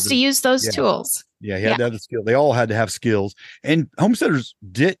skills to use those tools. Yeah, he had to have the skill. They all had to have skills. And homesteaders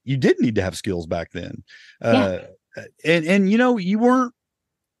did need to have skills back then. And you know,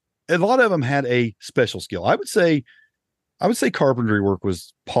 a lot of them had a special skill. I would say carpentry work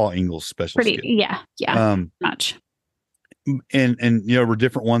was Paul Engel's special skill. Yeah. Much. And you know,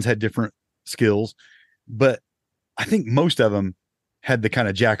 different ones had different skills, but I think most of them had the kind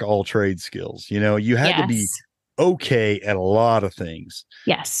of jack of all trades skills. You know, you had to be okay at a lot of things.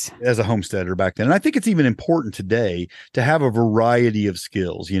 Yes. As a homesteader back then. And I think it's even important today to have a variety of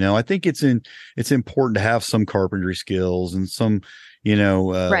skills. You know, I think it's important to have some carpentry skills and some, you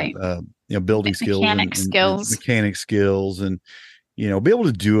know, building skills, mechanic skills, and, you know, be able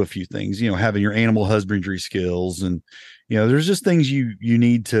to do a few things, you know, having your animal husbandry skills. And, you know, there's just things you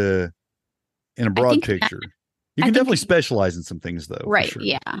need to, in a broad picture. You can definitely specialize in some things though. Right. Sure.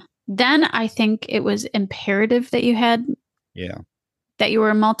 Yeah. Then I think it was imperative that you had, that you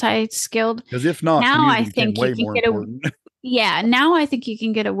were multi-skilled. Because if not, now I think you can get now I think you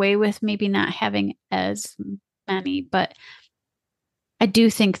can get away with maybe not having as many, but I do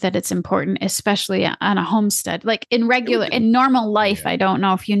think that it's important, especially on a homestead. Like in normal life, I don't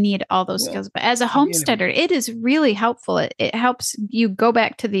know if you need all those skills, but as a homesteader, it is really helpful. It helps you go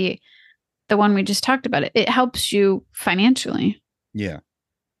back to the one we just talked about. It helps you financially. Yeah.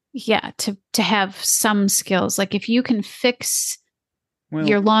 Yeah. To have some skills. Like if you can fix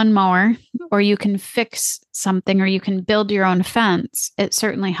your lawnmower, or you can fix something, or you can build your own fence, it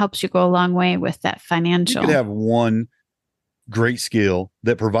certainly helps you go a long way with that financial. You could have one great skill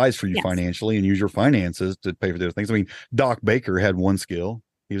that provides for you financially and use your finances to pay for the other things. I mean, Doc Baker had one skill.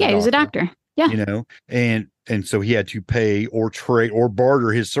 He was a doctor. Yeah. You know, and so he had to pay or trade or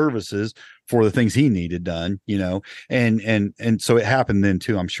barter his services for the things he needed done, you know, and so it happened then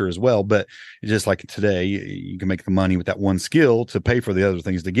too, I'm sure as well. But just like today, you can make the money with that one skill to pay for the other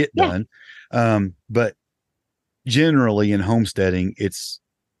things to get done. But generally in homesteading, it's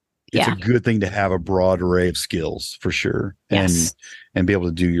a good thing to have a broad array of skills for sure. And be able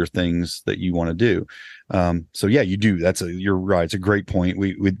to do your things that you want to do. So yeah, you do. You're right. It's a great point.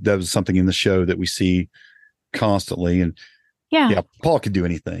 That was something in the show that we see constantly. And Paul could do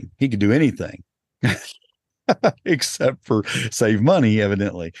anything. He could do anything except for save money,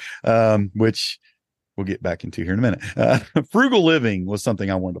 evidently, which we'll get back into here in a minute. Frugal living was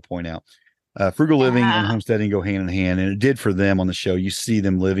something I wanted to point out. Frugal living and homesteading go hand in hand, and it did for them on the show. You see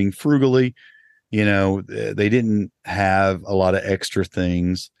them living frugally. You know, they didn't have a lot of extra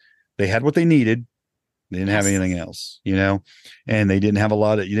things. They had what they needed. They didn't have anything else, you know, and they didn't have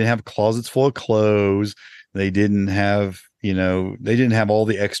you didn't have closets full of clothes. They didn't have, they didn't have all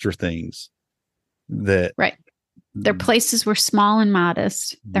the extra things that. Right. Their places were small and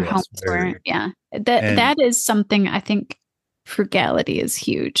modest. Their Yes, homes very. were, yeah. That is something I think frugality is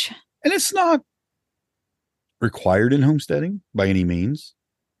huge. And it's not required in homesteading by any means.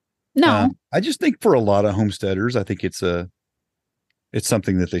 No. I just think for a lot of homesteaders, I think it's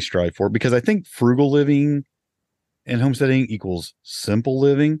something that they strive for, because I think frugal living and homesteading equals simple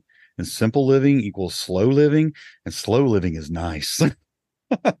living, and simple living equals slow living, and slow living is nice.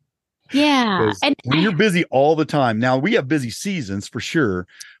 Yeah. And when you're busy all the time, now we have busy seasons for sure,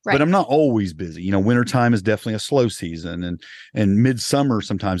 right. but I'm not always busy. Wintertime is definitely a slow season, and midsummer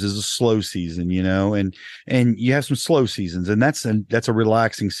sometimes is a slow season, and you have some slow seasons, and that's a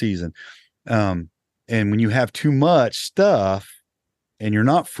relaxing season. And when you have too much stuff and you're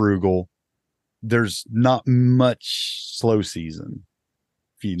not frugal, there's not much slow season.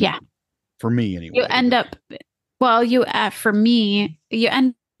 For me anyway. You end up, for me, you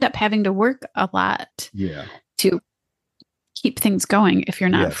end up having to work a lot to keep things going if you're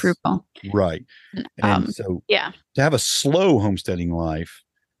not frugal. Right. And so to have a slow homesteading life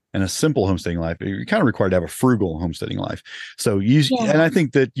and a simple homesteading life, you're kind of required to have a frugal homesteading life. So and I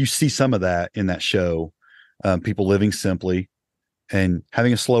think that you see some of that in that show, people living simply and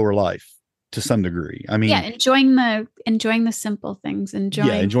having a slower life to some degree. I mean, enjoying the simple things,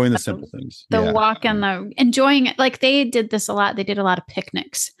 enjoying the simple things, the walk and enjoying it. Like they did this a lot. They did a lot of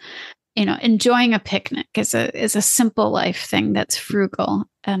picnics, enjoying a picnic is a simple life thing that's frugal.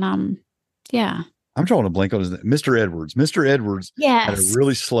 And, I'm drawing a blank on his name. Mr. Edwards. Mr. Edwards had a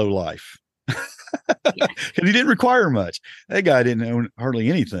really slow life. Because he didn't require much. That guy didn't own hardly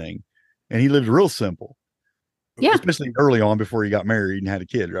anything, and he lived real simple. Yeah, especially early on before he got married and had a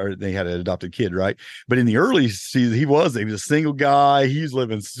kid, or they had an adopted kid, right? But in the early season, he was a single guy. He's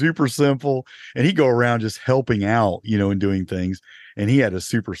living super simple, and he'd go around just helping out, and doing things. And he had a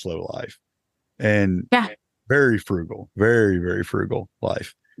super slow life, and very frugal, very, very frugal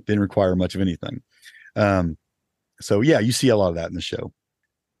life. Didn't require much of anything. So you see a lot of that in the show.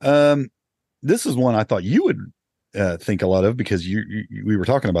 This is one I thought you would think a lot of, because we were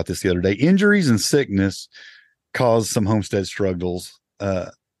talking about this the other day. Injuries and sickness cause some homestead struggles. So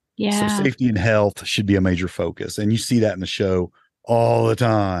safety and health should be a major focus. And you see that in the show all the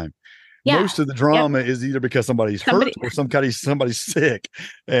time. Yeah. Most of the drama is either because somebody's hurt or somebody's sick.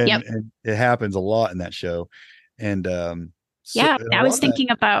 And it happens a lot in that show. And I was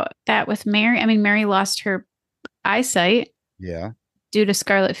thinking about that with Mary. I mean, Mary lost her eyesight due to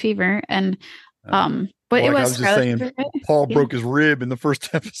scarlet fever. And but it was saying, Paul broke his rib in the first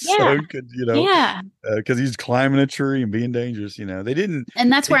episode, because he's climbing a tree and being dangerous. They didn't, and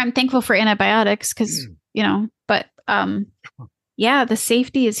that's where I'm thankful for antibiotics, because but the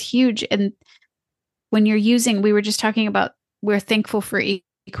safety is huge. And when you're using, we were just talking about, we're thankful for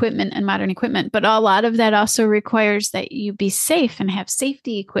equipment and modern equipment, but a lot of that also requires that you be safe and have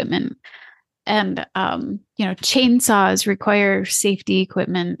safety equipment. And chainsaws require safety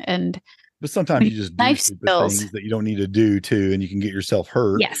equipment, but sometimes you just do stupid things that you don't need to do too, and you can get yourself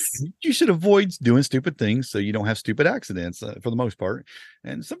hurt. Yes. You should avoid doing stupid things so you don't have stupid accidents for the most part.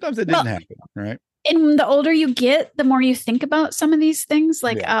 And sometimes it didn't happen, right? And the older you get, the more you think about some of these things.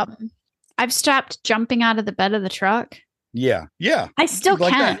 Like I've stopped jumping out of the bed of the truck. Yeah. Yeah. I still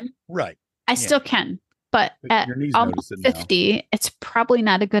can. That. Right. I still can. But at almost 50, it's probably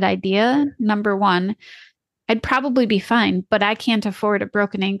not a good idea. Number one, I'd probably be fine, but I can't afford a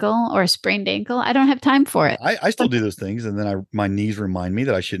broken ankle or a sprained ankle. I don't have time for it. I still do those things, and then my knees remind me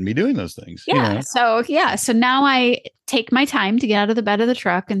that I shouldn't be doing those things. Yeah. So now I take my time to get out of the bed of the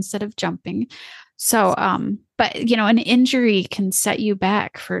truck instead of jumping. So, but an injury can set you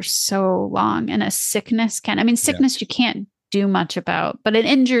back for so long, and a sickness can. Sickness you can't do much about, but an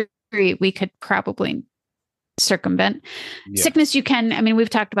injury we could probably circumvent. Yeah. Sickness you can. We've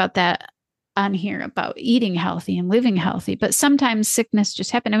talked about that on here about eating healthy and living healthy, but sometimes sickness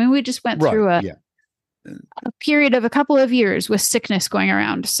just happened. We just went through a period of a couple of years with sickness going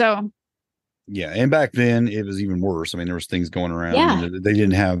around. So and back then it was even worse. There was things going around. And they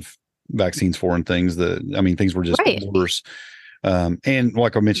didn't have vaccines for and things things were just worse. And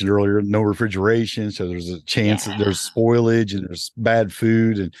like I mentioned earlier, no refrigeration, so there's a chance that there's spoilage and there's bad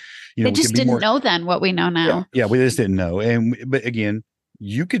food, and they just didn't know then what we know now. Yeah, we just didn't know. But again,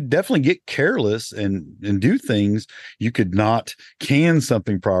 you could definitely get careless and do things. You could not can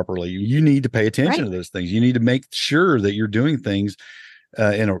something properly. You need to pay attention to those things. You need to make sure that you're doing things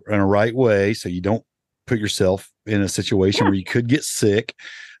in a right way, so you don't put yourself in a situation where you could get sick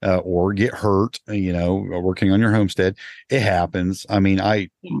or get hurt, working on your homestead. It happens. Every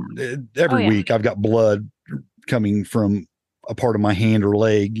week I've got blood coming from a part of my hand or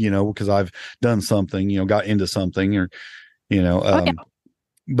leg, because I've done something, got into something or, Okay.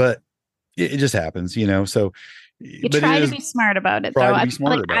 but it just happens, so You but try it to is be smart about it, try though. to be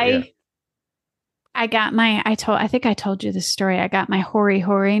smart about it. Yeah. I got I think I told you this story. I got my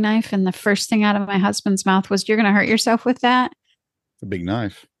hori knife, and the first thing out of my husband's mouth was, "You're going to hurt yourself with that." It's a big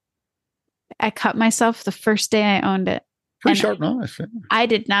knife. I cut myself the first day I owned it. Pretty sharp knife. I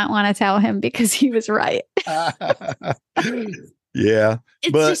did not want to tell him because he was right. Yeah.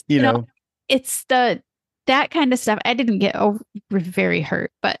 It's but just, it's that kind of stuff. I didn't get very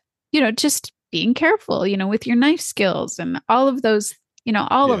hurt, but just being careful, with your knife skills and all of those,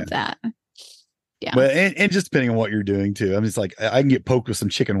 all of that. Yeah. But and just depending on what you're doing too. I mean, it's like I can get poked with some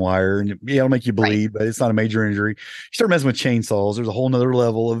chicken wire and it'll make you bleed, but it's not a major injury. You start messing with chainsaws, there's a whole nother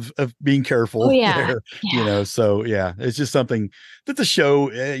level of being careful there. So it's just something that the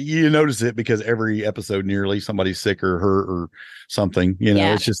show, you notice it because every episode nearly somebody's sick or hurt or something,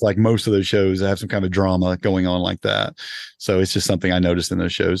 it's just like most of those shows have some kind of drama going on like that. So it's just something I noticed in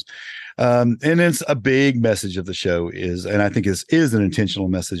those shows. And it's a big message of the show is, and I think is an intentional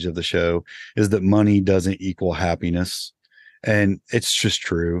message of the show, is that money doesn't equal happiness. And it's just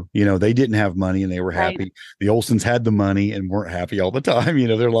true. They didn't have money and they were happy. Right. The Olsons had the money and weren't happy all the time.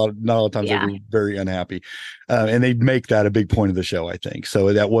 There are not all the times they were very unhappy. And they make that a big point of the show, I think.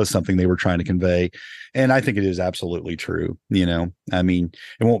 So that was something they were trying to convey. And I think it is absolutely true. I mean,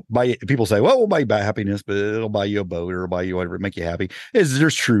 it won't buy, people say, well, we'll buy you happiness, but it'll buy you a boat or it'll buy you whatever, make you happy.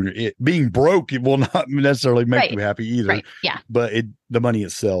 There's true. Being broke, it will not necessarily make you happy either. Right. Yeah. But the money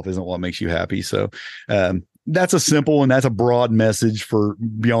itself isn't what makes you happy. So, that's a simple and that's a broad message for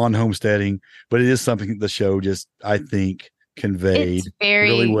beyond homesteading, but it is something the show just, I think, conveyed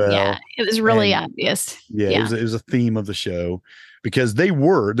really well. Yeah, it was really obvious. Yeah. It was a theme of the show because there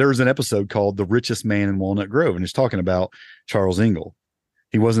was an episode called The Richest Man in Walnut Grove, and it's talking about Charles Ingle.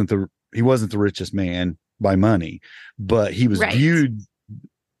 He wasn't the richest man by money, but he was viewed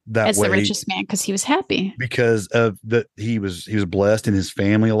that as way the richest man because he was happy, because of that. He was blessed in his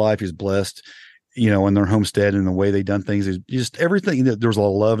family life. He was blessed in their homestead and the way they done things. Is just everything. There was a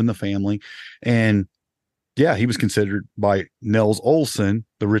lot of love in the family. And he was considered by Nels Olson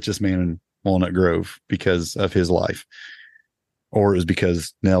the richest man in Walnut Grove because of his life. Or it was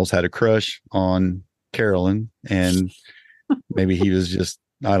because Nels had a crush on Carolyn and maybe he was just,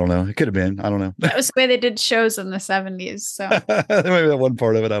 I don't know. It could have been, I don't know. That was the way they did shows in the 70s. So maybe that one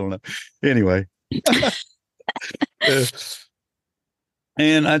part of it. I don't know. Anyway.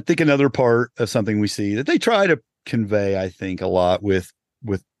 And I think another part of something we see that they try to convey, I think, a lot with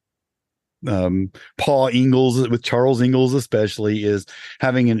Paul Ingalls, with Charles Ingalls especially, is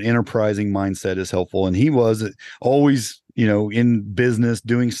having an enterprising mindset is helpful. And he was always, in business,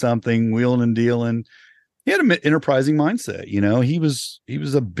 doing something, wheeling and dealing. He had an enterprising mindset. He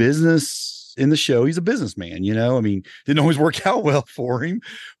was a business in the show. He's a businessman, I mean, didn't always work out well for him,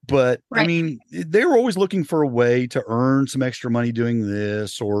 but I mean, they were always looking for a way to earn some extra money doing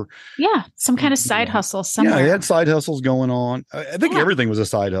this or some kind of side hustle somewhere. Yeah, he had side hustles going on. I think everything was a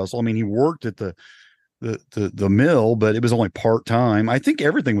side hustle. I mean, he worked at the mill, but it was only part-time. I think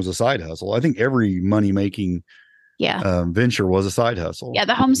everything was a side hustle. I think every money-making venture was a side hustle. Yeah,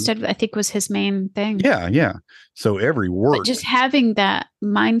 the homestead, I think, was his main thing. Yeah. So every work. But just having that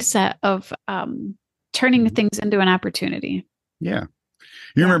mindset of turning things into an opportunity. Yeah.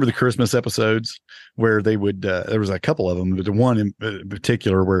 You remember the Christmas episodes where they would, there was a couple of them, but the one in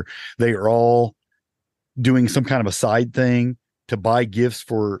particular where they are all doing some kind of a side thing to buy gifts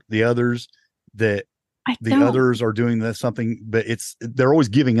for the others that others are doing something, but they're always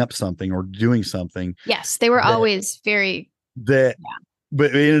giving up something or doing something. Yes, they were always very but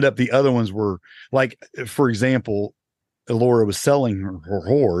it ended up the other ones were like, for example, Laura was selling her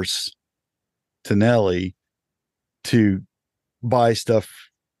horse to Nellie to buy stuff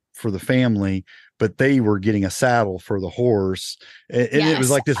for the family, but they were getting a saddle for the horse. And it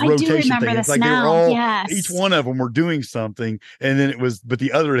was like this rotation thing. It's like they were all, each one of them were doing something. And then but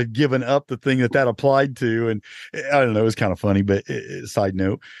the other had given up the thing that applied to. And I don't know, it was kind of funny, but side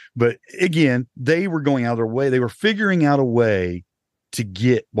note. But again, they were going out of their way. They were figuring out a way to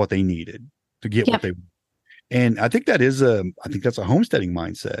get what they needed, to get what they. And I think that's a homesteading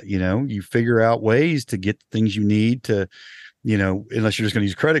mindset. You figure out ways to get the things you need to, unless you're just going to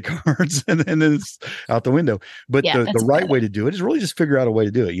use credit cards and then it's out the window. But the right way to do it is really just figure out a way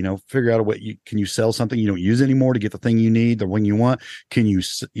to do it. Figure out a way. Can you sell something you don't use anymore to get the thing you need, the one you want? Can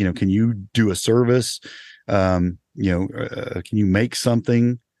you do a service? Can you make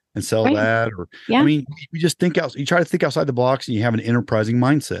something and sell that? Or I mean, you just you try to think outside the box and you have an enterprising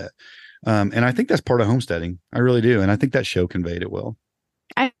mindset. And I think that's part of homesteading. I really do. And I think that show conveyed it well.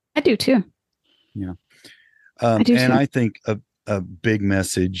 I do too. Yeah. I do and too. I think a big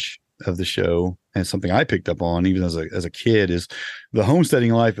message of the show, and something I picked up on even as a kid, is the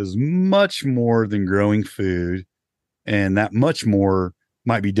homesteading life is much more than growing food. And that much more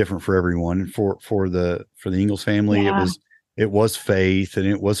might be different for everyone. For the Ingalls family, it was faith, and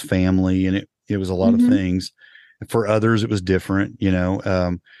it was family, and it was a lot of things. For others, it was different,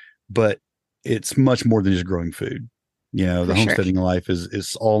 but it's much more than just growing food. The homesteading life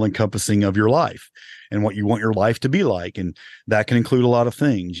is all encompassing of your life and what you want your life to be like. And that can include a lot of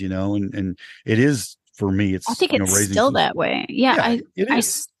things, and it is, for me, I think it's still that way. Yeah, I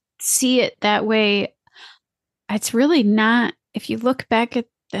see it that way. It's really not, if you look back at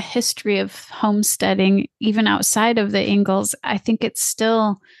the history of homesteading, even outside of the Ingalls, I think it's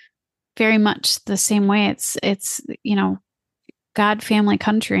still very much the same way. It's God, family,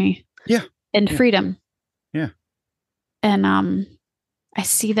 country, and freedom. Yeah. And I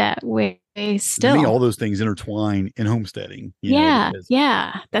see that way still. To me, all those things intertwine in homesteading.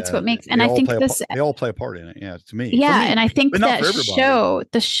 That's what makes, and I think they all play a part in it. Yeah, to me. Yeah, and I think that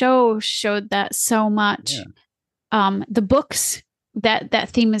the show showed that so much. Yeah. The books, that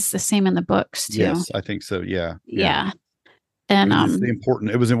theme is the same in the books too. Yes, I think so. Yeah. And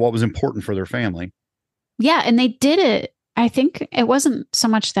it was what was important for their family. Yeah, and they did it. I think it wasn't so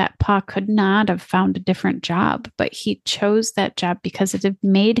much that Pa could not have found a different job, but he chose that job because it had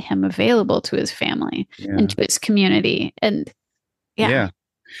made him available to his family and to his community. And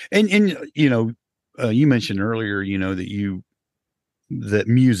and you mentioned earlier, that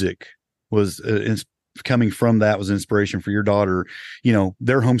music was coming from that was inspiration for your daughter.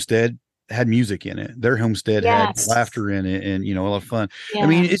 Their homestead had music in it. Their homestead had laughter in it, and a lot of fun. I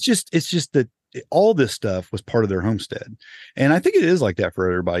mean, it's just that all this stuff was part of their homestead. And I think it is like that for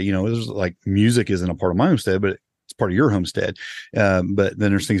everybody. There's like, music isn't a part of my homestead, but it's part of your homestead. But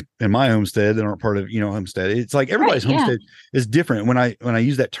then there's things in my homestead that aren't part of, homestead. It's like everybody's homestead is different. When I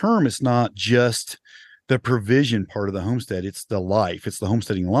use that term, it's not just the provision part of the homestead. It's the life. It's the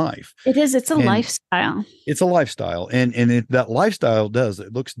homesteading life. It is. It's a lifestyle. It's a lifestyle. And that lifestyle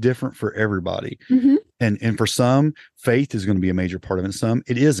it looks different for everybody. Mm-hmm. And for some, faith is going to be a major part of it. And some,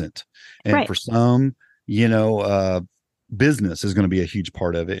 it isn't. And for some, business is going to be a huge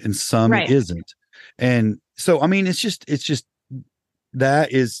part of it. And some it isn't. And so, I mean, it's just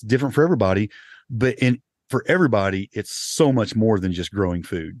that is different for everybody. But for everybody, it's so much more than just growing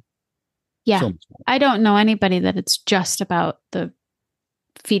food. Yeah. I don't know anybody that it's just about the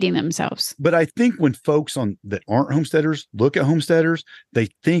feeding themselves. But I think when folks that aren't homesteaders look at homesteaders, they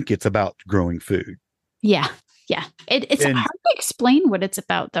think it's about growing food. Yeah. Yeah. It's hard to explain what it's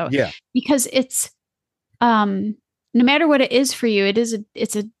about, though. Yeah. Because it's no matter what it is for you,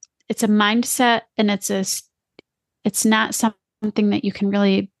 it's a mindset, and it's not something that you can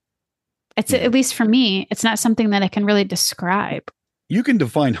really, at least for me, it's not something that I can really describe. You can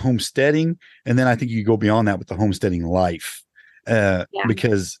define homesteading, and then I think you go beyond that with the homesteading life,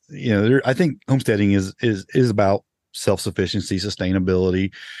 because I think homesteading is about self-sufficiency,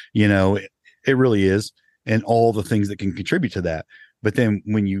 sustainability. It really is, and all the things that can contribute to that. But then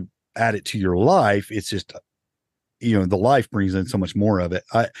when you add it to your life, it's just the life brings in so much more of it.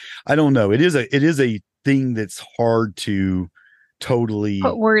 I don't know. It is a thing that's hard to totally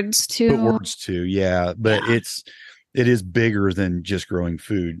put words to. Yeah, but it is bigger than just growing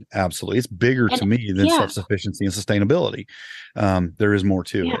food. Absolutely. It's bigger to me than self-sufficiency and sustainability. There is more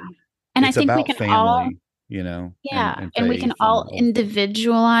to it. And it's I think about we can family, all, and we can all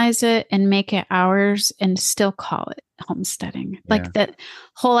individualize it and make it ours and still call it homesteading. Like that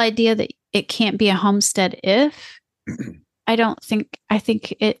whole idea that it can't be a homestead I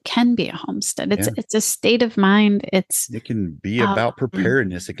think it can be a homestead. It's a state of mind. It can be about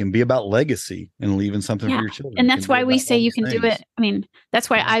preparedness. It can be about legacy and leaving something for your children. And that's why we say you can do it. I mean, that's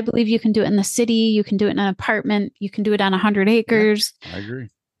why I believe you can do it in the city. You can do it in an apartment. You can do it on 100 acres. I agree.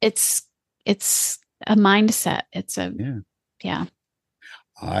 It's a mindset.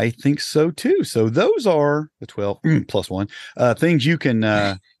 I think so too. So those are the 12 plus one things you can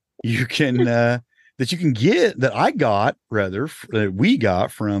that you can get, that I got, rather, that we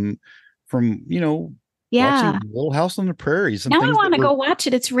got from watching Little House on the Prairie. Now I want to go watch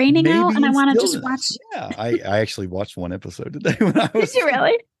it. It's raining out, and I want to just watch. Yeah, I actually watched one episode today. Did you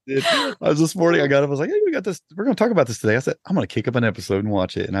really? I was this morning. I got up. I was like, "Hey, we got this. We're going to talk about this today." I said, "I'm going to kick up an episode and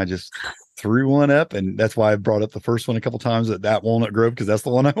watch it." And I just threw one up, and that's why I brought up the first one a couple times, that Walnut Grove, because that's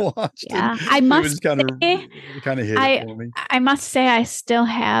the one I watched. Yeah, I must kind of say, hit it for me. I must say I still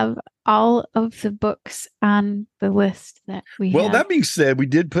have all of the books on the list that we Well, have. that being said, we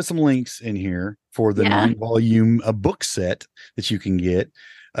did put some links in here for the 9-volume book set that you can get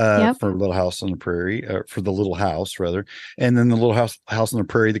for Little House on the Prairie, for the Little House rather, and then the Little House on the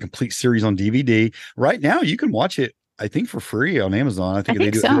Prairie, the complete series on DVD. Right now, you can watch it, I think, for free on Amazon. I think they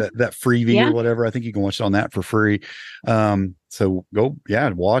do so. that freebie or whatever. I think you can watch it on that for free. So go,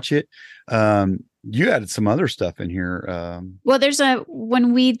 watch it. You added some other stuff in here. Well,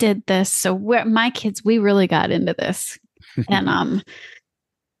 when we did this, so my kids, we really got into this, and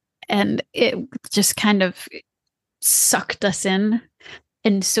it just kind of sucked us in.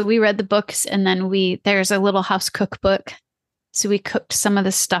 And so we read the books, and then there's a Little House cookbook. So we cooked some of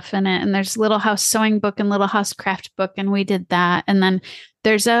the stuff in it, and there's Little House sewing book and Little House craft book, and we did that. And then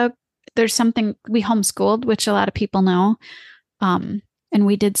there's something we homeschooled, which a lot of people know. And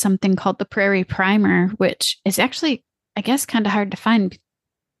we did something called the Prairie Primer, which is actually, I guess, kind of hard to find.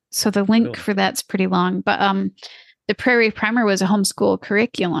 So the link for that's pretty long. But the Prairie Primer was a homeschool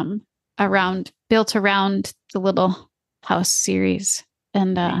curriculum built around the Little House series.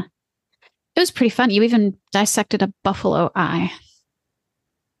 And it was pretty fun. You even dissected a buffalo eye.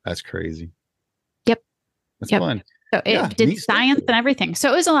 That's crazy. Yep. That's fun. So it did science and everything.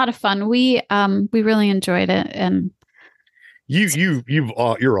 So it was a lot of fun. We really enjoyed it. And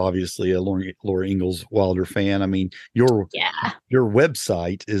you're obviously a Laura Ingalls Wilder fan. I mean, your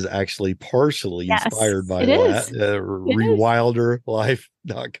website is actually partially inspired by that.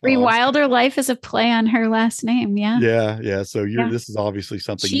 ReWilderLife.com. ReWilder Life is a play on her last name. Yeah. Yeah. So this is obviously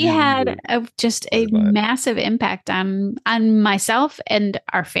something she had just a massive impact on myself and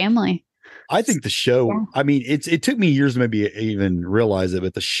our family. I think the show, I mean, it took me years to maybe even realize it,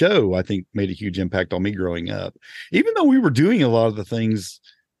 but the show, I think, made a huge impact on me growing up. Even though we were doing a lot of the things,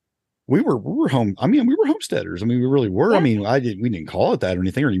 we were home. I mean, we were homesteaders. I mean, we really were. Yeah. I mean, we didn't call it that or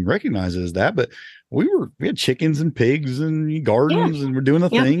anything, or even recognize it as that, but we had chickens and pigs and gardens and we're doing the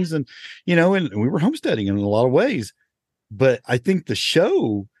things, and and we were homesteading in a lot of ways. But I think the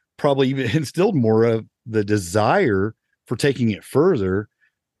show probably even instilled more of the desire for taking it further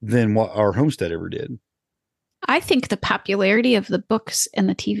than what our homestead ever did. I think the popularity of the books and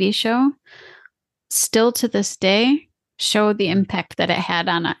the TV show still to this day show the impact that it had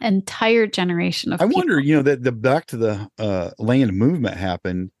on an entire generation of people. I wonder, that the back to the land movement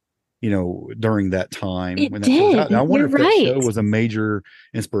happened, during that time. When that did. I wonder if that show was a major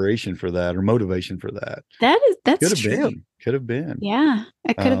inspiration for that or motivation for that. That's true. Could have been. Yeah,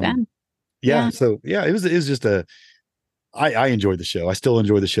 it could have been. Yeah. So it was just I enjoyed the show. I still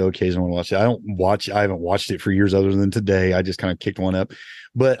enjoy the show occasionally when I watch it. I haven't watched it for years other than today. I just kind of kicked one up,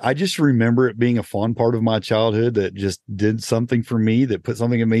 but I just remember it being a fun part of my childhood that just did something for me, that put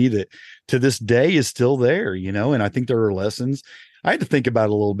something in me that to this day is still there, and I think there are lessons. I had to think about it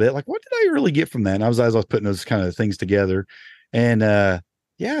a little bit. Like, what did I really get from that? And as I was putting those kind of things together, and I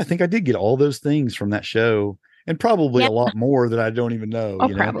think I did get all those things from that show, and probably a lot more that I don't even know.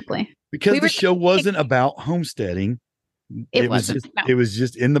 Probably because the show wasn't about homesteading. It was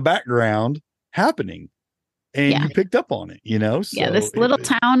just in the background happening, and you picked up on it, So this little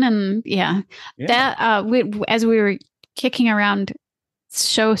town, and that as we were kicking around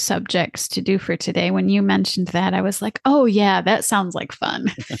show subjects to do for today, when you mentioned that, I was like, oh yeah, that sounds like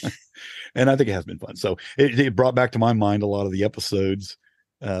fun. And I think it has been fun. So it brought back to my mind a lot of the episodes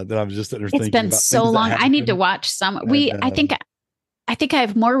that I was just thinking. It's been so long. I need to watch some. I think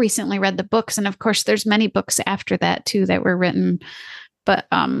I've more recently read the books, and of course there's many books after that too that were written, but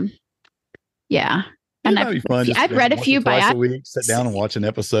And I've read a few a week, sit down and watch an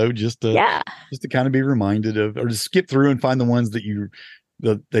episode just to kind of be reminded of, or just skip through and find the ones that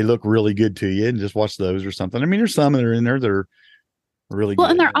they look really good to you and just watch those or something. I mean, there's some that are in there that are really good.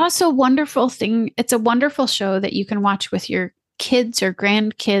 And they're also wonderful thing. It's a wonderful show that you can watch with your kids or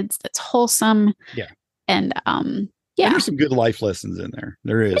grandkids. That's wholesome. Yeah. And And there's some good life lessons in there.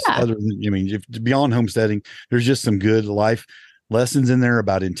 There is. Other than, beyond homesteading, there's just some good life lessons in there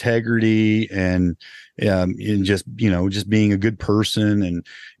about integrity and just being a good person and,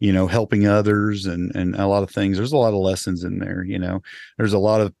 helping others and a lot of things. There's a lot of lessons in there. There's a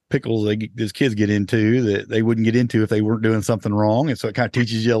lot of pickles these kids get into that they wouldn't get into if they weren't doing something wrong. And so it kind of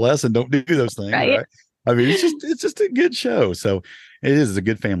teaches you a lesson. Don't do those things. Right? I mean, it's just a good show. So it is a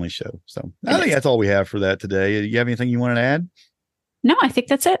good family show. So I think that's all we have for that today. You have anything you want to add? No, I think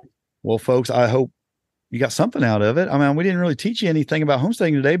that's it. Well, folks, I hope you got something out of it. I mean, we didn't really teach you anything about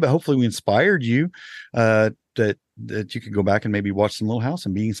homesteading today, but hopefully we inspired you to that you could go back and maybe watch some Little House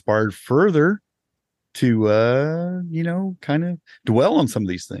and be inspired further to kind of dwell on some of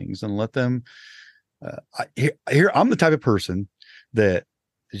these things and let them here I'm the type of person that,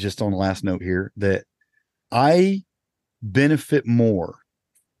 just on the last note here, that I benefit more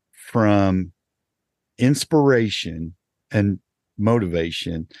from inspiration and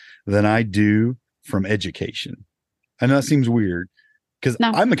motivation than I do from education. I know that seems weird, because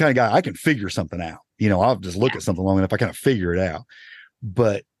I'm the kind of guy, I can figure something out. I'll just look at something long enough, I kind of figure it out.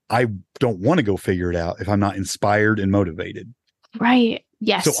 But I don't want to go figure it out if I'm not inspired and motivated. Right.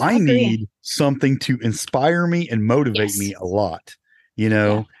 Yes. So I need something to inspire me and motivate me a lot,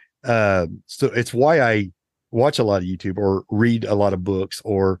 so it's why I watch a lot of YouTube or read a lot of books,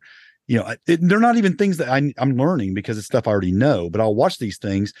 or, they're not even things that I'm learning, because it's stuff I already know, but I'll watch these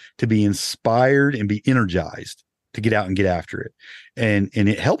things to be inspired and be energized to get out and get after it. And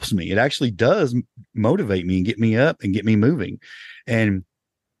it helps me. It actually does motivate me and get me up and get me moving. And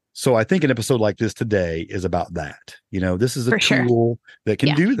so I think an episode like this today is about that. This is a tool that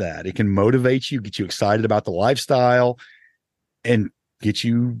can do that. It can motivate you, get you excited about the lifestyle, and get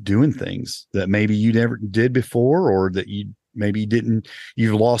you doing things that maybe you never did before, or that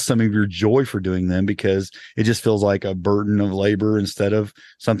you've lost some of your joy for doing them because it just feels like a burden of labor instead of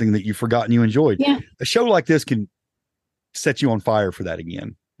something that you've forgotten you enjoyed. Yeah. A show like this can set you on fire for that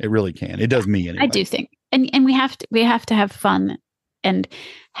again. It really can. It does me anyway. I do think. And we have to have fun and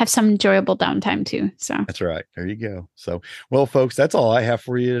have some enjoyable downtime too. So that's right. There you go. So, well, folks, that's all I have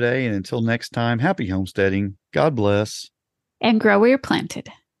for you today. And until next time, happy homesteading. God bless. And grow where you're planted.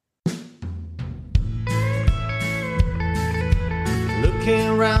 Looking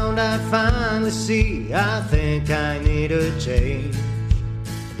around, I finally see I think I need a change.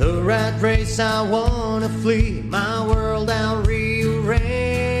 The rat race, I wanna flee. My world, I'll rearrange.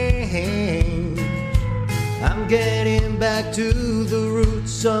 I'm getting back to the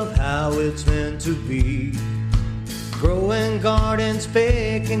roots of how it's meant to be. Growing gardens,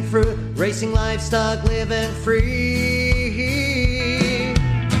 picking fruit, racing livestock, living free.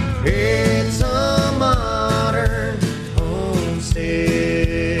 It's a modern homestead.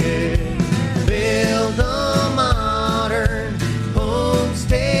 Build a modern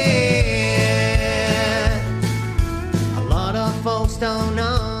homestead. A lot of folks don't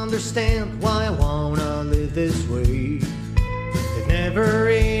understand why I wanna live this way. They've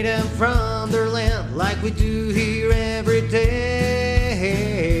never eaten from their land like we do here every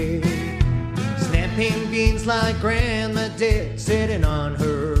day. Snapping beans like Grandma did, sitting on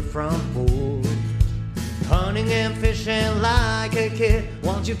her front porch. Hunting and fishing like a kid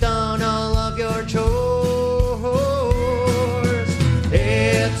once you've done all of your chores.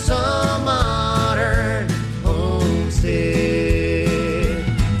 It's a modern homestead.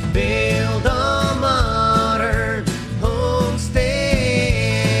 Build a modern homestead.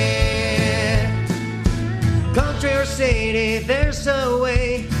 Country or city, there's a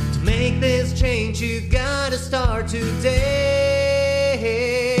way to make this change. You gotta start today.